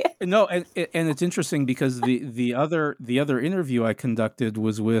 Sorry. And it's interesting because the other interview I conducted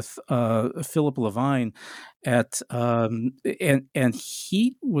was with Philip Levine at and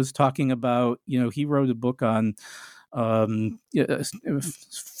he was talking about, he wrote a book on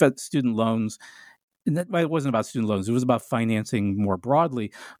student loans. And that, it wasn't about student loans; it was about financing more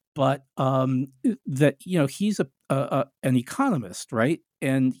broadly. But that he's an economist, right?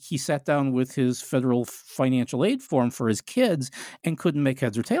 and he sat down with his federal financial aid form for his kids and couldn't make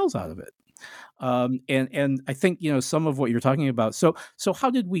heads or tails out of it. And I think, some of what you're talking about. So how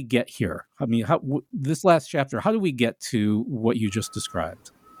did we get here? I mean, this last chapter, how did we get to what you just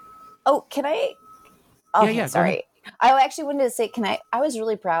described? Oh, can I? Oh, yeah. Sorry. I actually wanted to say, I was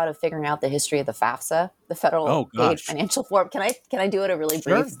really proud of figuring out the history of the FAFSA, the Federal Aid Financial Form. Can I do it a really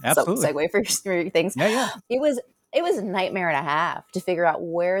brief segue for your things? Yeah. It was a nightmare and a half to figure out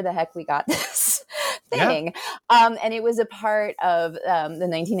where the heck we got this thing. Yeah. And it was a part of the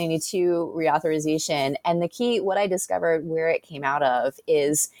 1992 reauthorization. And the key, what I discovered where it came out of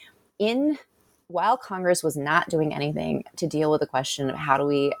is while Congress was not doing anything to deal with the question of how do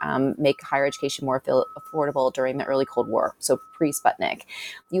we make higher education more affordable during the early Cold War, so pre-Sputnik,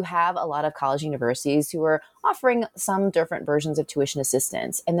 you have a lot of college universities who are offering some different versions of tuition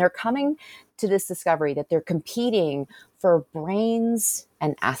assistance. And they're coming to this discovery that they're competing for brains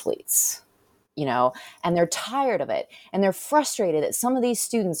and athletes. And they're tired of it. And they're frustrated that some of these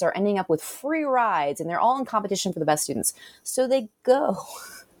students are ending up with free rides and they're all in competition for the best students. So they go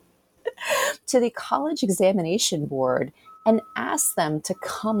to the College Examination Board and ask them to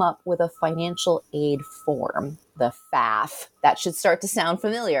come up with a financial aid form, the FAF. That should start to sound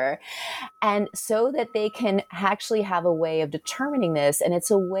familiar. And so that they can actually have a way of determining this. And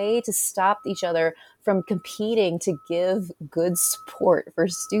it's a way to stop each other from competing to give good support for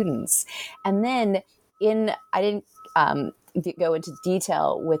students. And then I didn't go into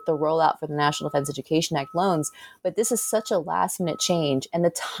detail with the rollout for the National Defense Education Act loans, but this is such a last minute change. And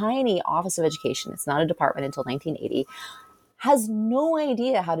the tiny Office of Education, it's not a department until 1980, has no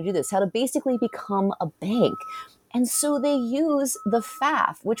idea how to do this, how to basically become a bank. And so they use the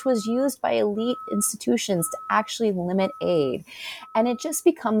FAF, which was used by elite institutions to actually limit aid. And it just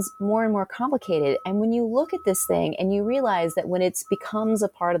becomes more and more complicated. And when you look at this thing and you realize that when it becomes a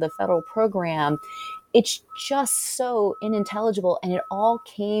part of the federal program, it's just so unintelligible. And it all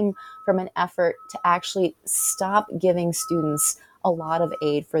came from an effort to actually stop giving students a lot of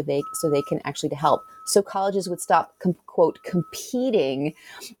aid so they can actually help. So colleges would stop, quote, competing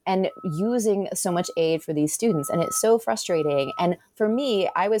and using so much aid for these students. And it's so frustrating. And for me,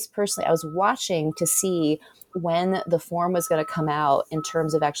 I was watching to see when the form was going to come out in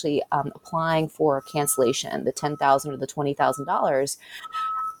terms of actually applying for cancellation, the $10,000 or the $20,000.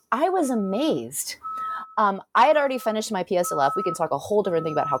 I was amazed. I had already finished my PSLF. We can talk a whole different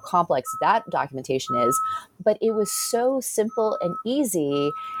thing about how complex that documentation is, but it was so simple and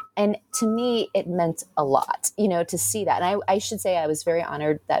easy. And to me, it meant a lot, to see that. And I should say I was very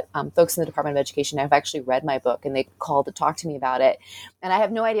honored that folks in the Department of Education have actually read my book and they called to talk to me about it. And I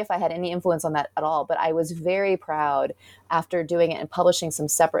have no idea if I had any influence on that at all, but I was very proud after doing it and publishing some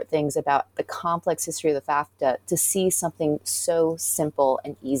separate things about the complex history of the FAFSA to see something so simple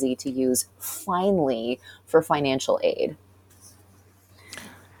and easy to use finally for financial aid.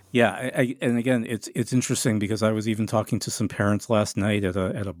 Yeah, and again, it's interesting because I was even talking to some parents last night at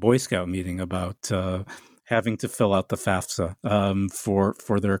a Boy Scout meeting about having to fill out the FAFSA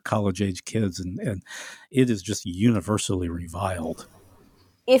for their college age kids, and it is just universally reviled.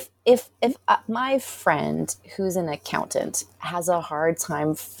 If my friend who's an accountant has a hard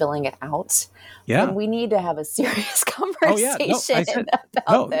time filling it out, then we need to have a serious conversation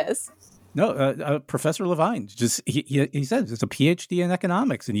about this. No, Professor Levine he said it's a PhD in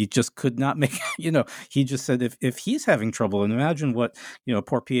economics, and he just could not make. He just said if he's having trouble, and imagine what a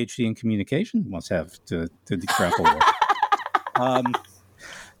poor PhD in communication must have to grapple with.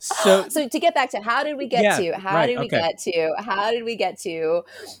 So to get back to how did we get to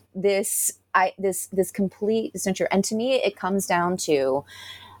this complete censure? And to me, it comes down to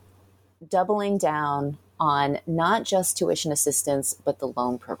doubling down on not just tuition assistance, but the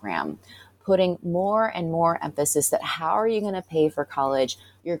loan program, putting more and more emphasis that how are you going to pay for college?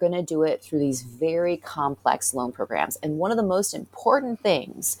 You're going to do it through these very complex loan programs. And one of the most important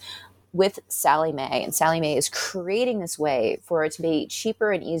things with Sallie Mae, and Sallie Mae is creating this way for it to be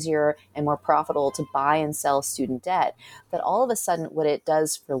cheaper and easier and more profitable to buy and sell student debt, that all of a sudden what it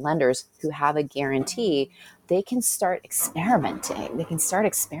does for lenders who have a guarantee, they can start experimenting. They can start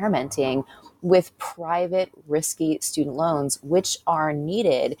experimenting with private risky student loans, which are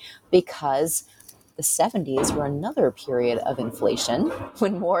needed because the 70s were another period of inflation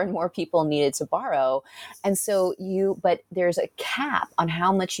when more and more people needed to borrow. And so but there's a cap on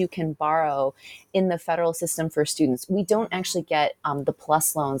how much you can borrow in the federal system for students. We don't actually get the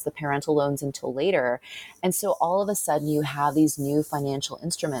PLUS loans, the parental loans, until later. And so all of a sudden you have these new financial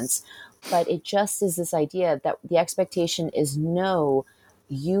instruments, but it just is this idea that the expectation is no,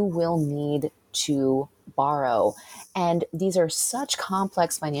 you will need to borrow. And these are such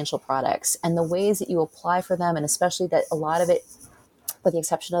complex financial products, and the ways that you apply for them, and especially that a lot of it, with the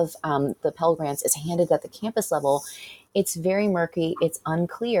exception of the Pell Grants, is handed at the campus level. It's very murky, it's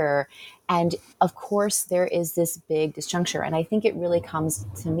unclear. And of course, there is this big disjuncture. And I think it really comes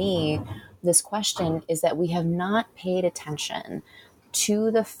to me, this question is that we have not paid attention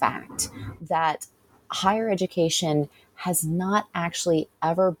to the fact that higher education has not actually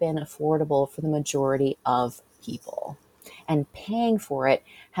ever been affordable for the majority of people. And paying for it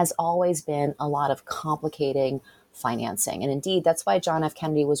has always been a lot of complicating financing. And indeed, that's why John F.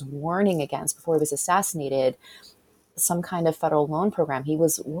 Kennedy was warning against, before he was assassinated, some kind of federal loan program. He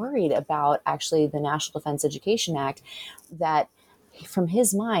was worried about actually the National Defense Education Act, that from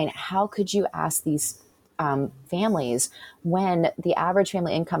his mind, how could you ask these families, when the average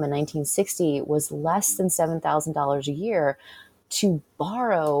family income in 1960 was less than $7,000 a year, to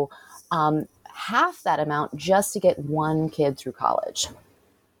borrow half that amount just to get one kid through college?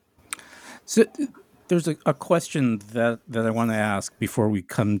 So there's a question that I want to ask before we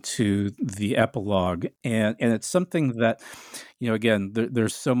come to the epilogue, and it's something that, again,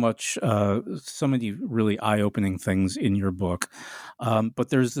 there's so many really eye-opening things in your book, but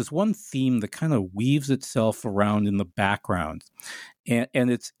there's this one theme that kind of weaves itself around in the background, and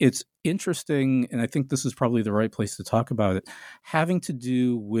it's interesting, and I think this is probably the right place to talk about it, having to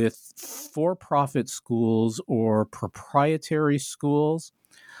do with for-profit schools or proprietary schools.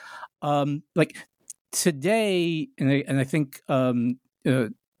 Like today, and I think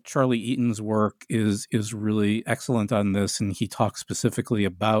Charlie Eaton's work is really excellent on this, and he talks specifically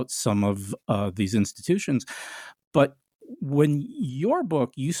about some of these institutions. But when your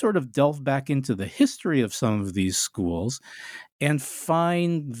book, you sort of delve back into the history of some of these schools and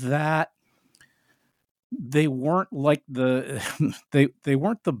find that they weren't like they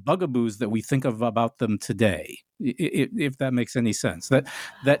weren't the bugaboos that we think of about them today, if that makes any sense. That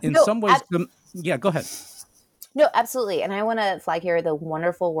in some ways, yeah, go ahead. No, absolutely. And I want to flag here the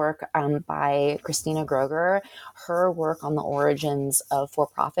wonderful work by Christina Groger, her work on the origins of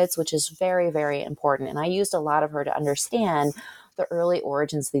for-profits, which is very, very important. And I used a lot of her to understand the early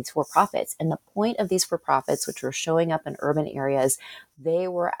origins of these for-profits. And the point of these for-profits, which were showing up in urban areas, they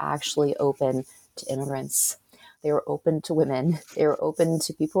were actually open to immigrants. They were open to women. They were open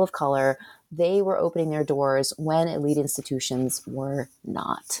to people of color. They were opening their doors when elite institutions were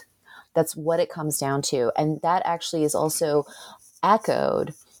not. That's what it comes down to. And that actually is also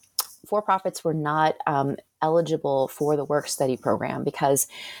echoed. For-profits were not eligible for the work-study program because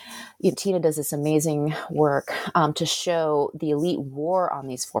Tina does this amazing work to show the elite war on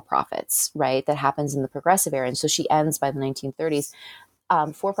these for-profits, right? That happens in the progressive era. And so she ends by the 1930s.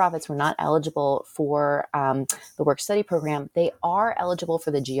 For-profits were not eligible for the work-study program. They are eligible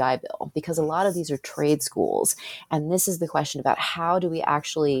for the GI Bill because a lot of these are trade schools. And this is the question about how do we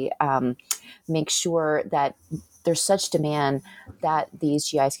actually make sure that there's such demand that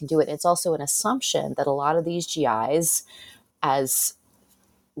these GIs can do it. It's also an assumption that a lot of these GIs, as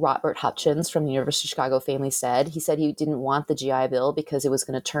Robert Hutchins from the University of Chicago famously said, he didn't want the GI Bill because it was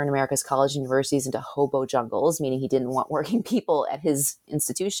going to turn America's college and universities into hobo jungles, meaning he didn't want working people at his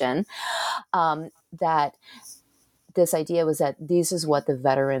institution. That this idea was that this is what the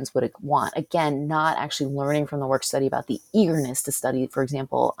veterans would want. Again, not actually learning from the work study about the eagerness to study, for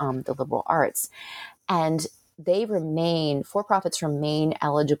example, the liberal arts. And for-profits remain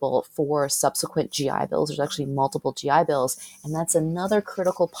eligible for subsequent GI Bills. There's actually multiple GI Bills. And that's another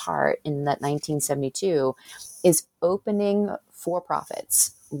critical part in that 1972 is opening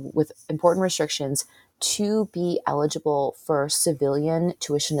for-profits with important restrictions to be eligible for civilian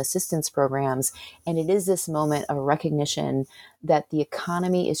tuition assistance programs. And it is this moment of recognition that the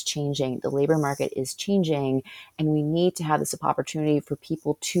economy is changing, the labor market is changing, and we need to have this opportunity for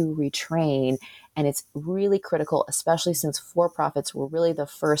people to retrain. And it's really critical, especially since for-profits were really the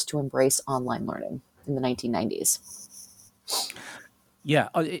first to embrace online learning in the 1990s. Yeah,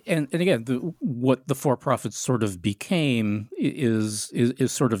 and again, what the for-profits sort of became is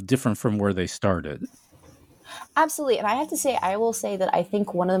sort of different from where they started. Absolutely. And I will say that I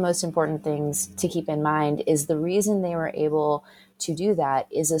think one of the most important things to keep in mind is the reason they were able to do that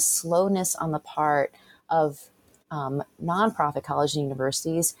is a slowness on the part of nonprofit colleges and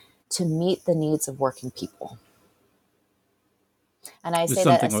universities to meet the needs of working people. And I say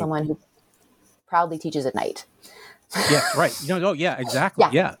that as someone who proudly teaches at night. Yeah, right. Yeah, exactly.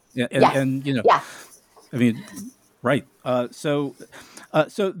 Yeah. And yeah. I mean, right. So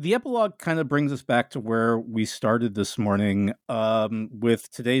So the epilogue kind of brings us back to where we started this morning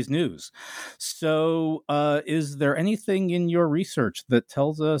with today's news. So is there anything in your research that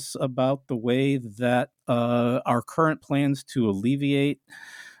tells us about the way that our current plans to alleviate,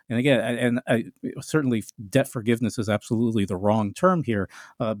 and again, certainly debt forgiveness is absolutely the wrong term here,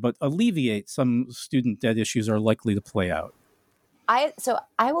 but alleviate some student debt issues are likely to play out? So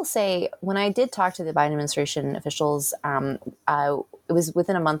I will say, when I did talk to the Biden administration officials, it was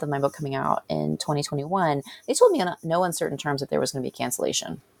within a month of my book coming out in 2021. They told me in no uncertain terms that there was going to be a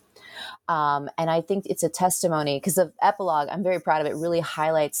cancellation. And I think it's a testimony, because the epilogue, I'm very proud of it, really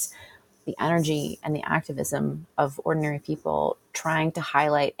highlights the energy and the activism of ordinary people trying to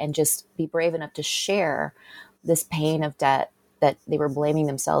highlight and just be brave enough to share this pain of debt that they were blaming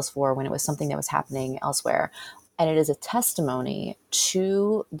themselves for when it was something that was happening elsewhere. And it is a testimony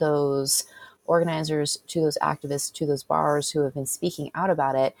to those organizers, to those activists, to those borrowers who have been speaking out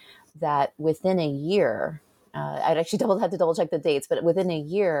about it, that within a year, I'd actually had to double check the dates, but within a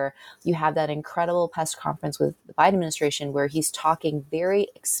year, you have that incredible press conference with the Biden administration where he's talking very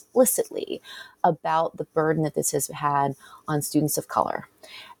explicitly about the burden that this has had on students of color.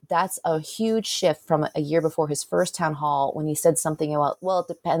 That's a huge shift from a year before his first town hall, when he said something about, well, it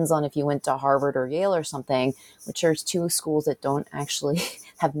depends on if you went to Harvard or Yale or something, which are two schools that don't actually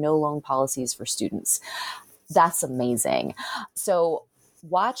have no loan policies for students. That's amazing. So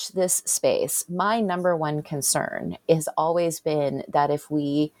watch this space. My number one concern has always been that if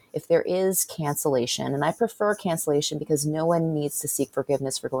there is cancellation, and I prefer cancellation because no one needs to seek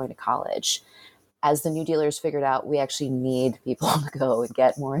forgiveness for going to college. As the New Dealers figured out, we actually need people to go and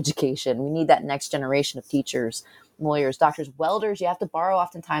get more education. We need that next generation of teachers, lawyers, doctors, welders. You have to borrow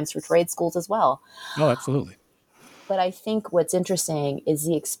oftentimes for trade schools as well. Oh, absolutely. But I think what's interesting is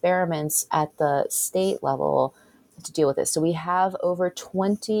the experiments at the state level to deal with this. So we have over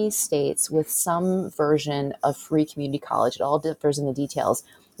 20 states with some version of free community college. It all differs in the details.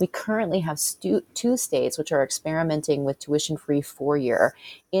 We currently have two states which are experimenting with tuition-free 4-year.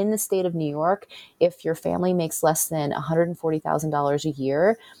 In the state of New York, if your family makes less than $140,000 a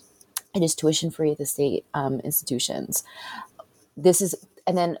year, it is tuition-free at the state institutions.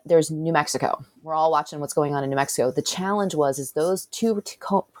 And then there's New Mexico. We're all watching what's going on in New Mexico. The challenge is those two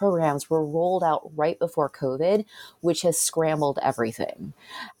programs were rolled out right before COVID, which has scrambled everything.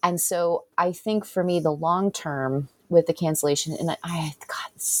 And so I think for me, the long term with the cancellation, and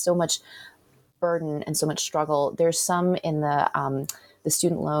so much burden and so much struggle. There's some in the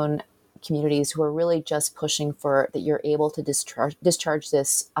student loan communities who are really just pushing for that you're able to discharge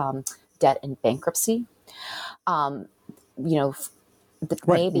this debt in bankruptcy.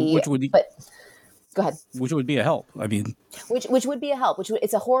 Maybe, which would be, but go ahead. Which would be a help. I mean, which would be a help.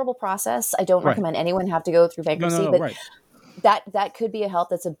 It's a horrible process. I don't recommend anyone have to go through bankruptcy, No, but right. that could be a help.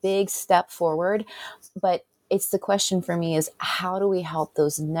 That's a big step forward. But it's the question for me is, how do we help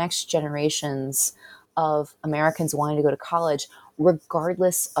those next generations of Americans wanting to go to college,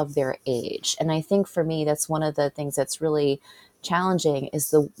 regardless of their age? And I think for me, that's one of the things that's really challenging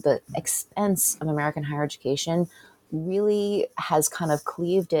is the expense of American higher education really has kind of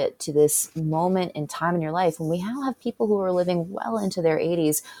cleaved it to this moment in time in your life when we now have people who are living well into their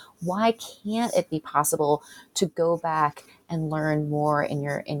 80s. Why can't it be possible to go back and learn more in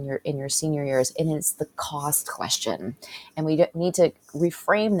your senior years? And it's the cost question. And we need to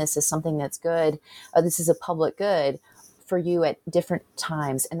reframe this as something that's good. This is a public good for you at different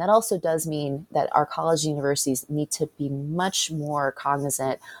times. And that also does mean that our college universities need to be much more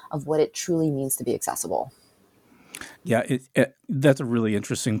cognizant of what it truly means to be accessible. Yeah, that's a really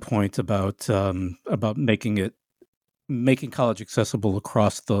interesting point about making college accessible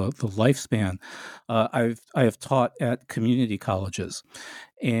across the lifespan. I have taught at community colleges,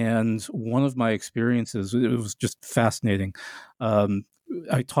 and one of my experiences, it was just fascinating.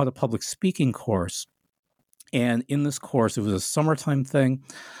 I taught a public speaking course, and in this course, it was a summertime thing.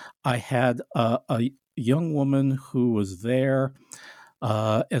 I had a young woman who was there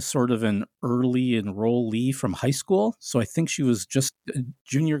as sort of an early enrollee from high school. So I think she was just a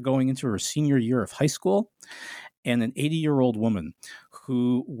junior going into her senior year of high school, and an 80-year-old woman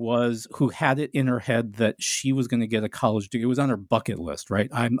who had it in her head that she was going to get a college degree. It was on her bucket list, right?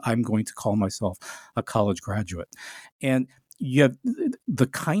 I'm going to call myself a college graduate. And you have the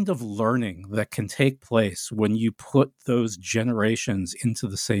kind of learning that can take place when you put those generations into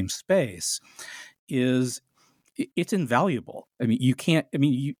the same space it's invaluable. I mean, you can't. I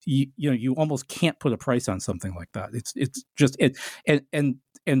mean, you almost can't put a price on something like that. It's just it, and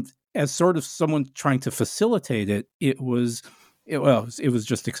as sort of someone trying to facilitate it, it was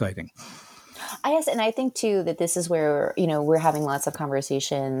just exciting. Yes, and I think too that this is where, we're having lots of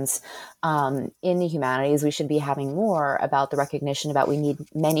conversations in the humanities. We should be having more about the recognition about we need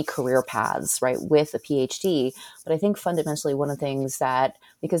many career paths, right, with a PhD. But I think fundamentally one of the things that,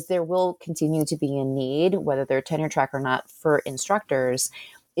 because there will continue to be a need, whether they're tenure track or not, for instructors,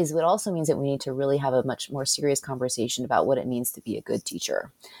 is what also means that we need to really have a much more serious conversation about what it means to be a good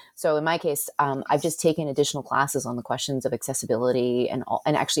teacher. So in my case, I've just taken additional classes on the questions of accessibility and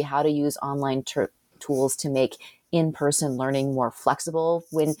actually how to use online tools to make in-person learning more flexible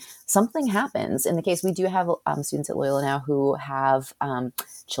when something happens. In the case, we do have students at Loyola now who have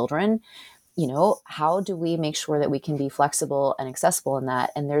children. How do we make sure that we can be flexible and accessible in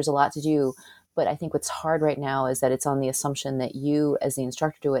that? And there's a lot to do. But I think what's hard right now is that it's on the assumption that you as the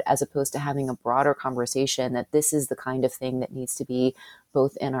instructor do it, as opposed to having a broader conversation that this is the kind of thing that needs to be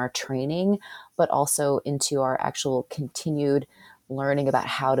both in our training, but also into our actual continued learning about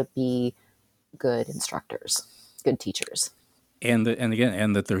how to be good instructors, good teachers. And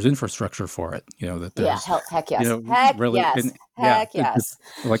that there's infrastructure for it, that there's, heck yes, heck yes.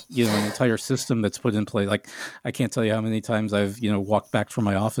 Like, an entire system that's put in place. Like, I can't tell you how many times I've, walked back from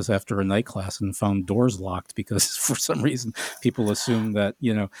my office after a night class and found doors locked because for some reason people assume that,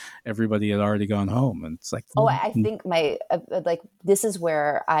 everybody had already gone home. And it's like, I think this is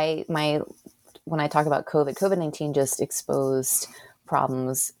where when I talk about COVID-19 just exposed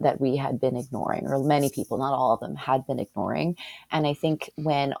problems that we had been ignoring, or many people, not all of them, had been ignoring. And I think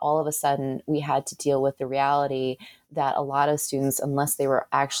when all of a sudden we had to deal with the reality that a lot of students, unless they were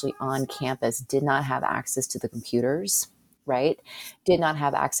actually on campus, did not have access to the computers, right? Did not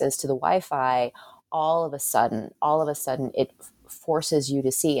have access to the Wi-Fi. All of a sudden, it forces you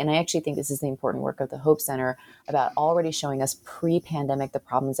to see. And I actually think this is the important work of the Hope Center about already showing us pre-pandemic the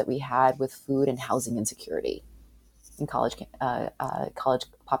problems that we had with food and housing insecurity in college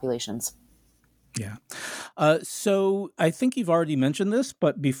populations. Yeah. So I think you've already mentioned this,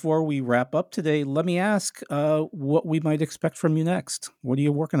 but before we wrap up today, let me ask what we might expect from you next. What are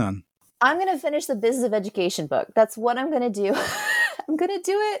you working on? I'm going to finish the Business of Education book. That's what I'm going to do. I'm going to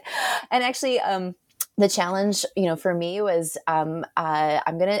do it. And actually, the challenge, for me was, I'm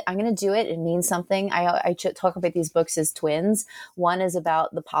gonna do it. It means something. I talk about these books as twins. One is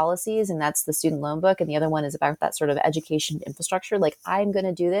about the policies, and that's the student loan book, and the other one is about that sort of education infrastructure. Like, I'm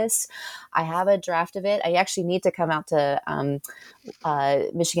gonna do this. I have a draft of it. I actually need to come out to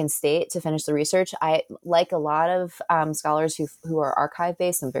Michigan State to finish the research. I, like a lot of scholars who are archive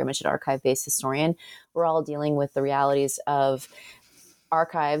based. I'm very much an archive based historian. We're all dealing with the realities of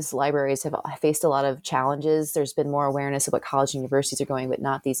archives. Libraries have faced a lot of challenges. There's been more awareness of what college and universities are going, but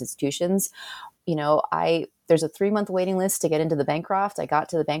not these institutions. There's a 3-month waiting list to get into the Bancroft. I got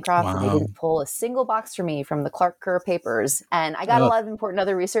to the Bancroft and they didn't pull a single box for me from the Clark Kerr papers. And I got a lot of important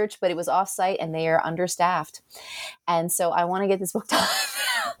other research, but it was offsite and they are understaffed. And so I want to get this book done.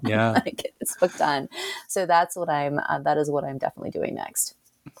 Yeah. I want to get this book done. So that is what I'm definitely doing next,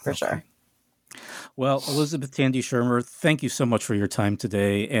 for sure. Well, Elizabeth Tandy Schirmer, thank you so much for your time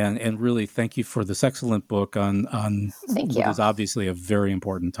today, and really thank you for this excellent book on what is obviously a very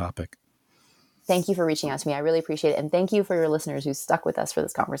important topic. Thank you for reaching out to me. I really appreciate it. And thank you for your listeners who stuck with us for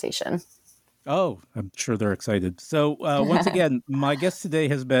this conversation. Oh, I'm sure they're excited. So once again, my guest today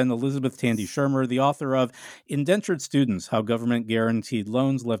has been Elizabeth Tandy Schirmer, the author of Indentured Students, How Government Guaranteed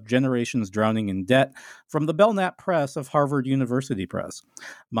Loans Left Generations Drowning in Debt, from the Belknap Press of Harvard University Press.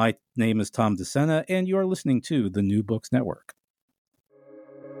 My name is Tom DeSena, and you are listening to the New Books Network.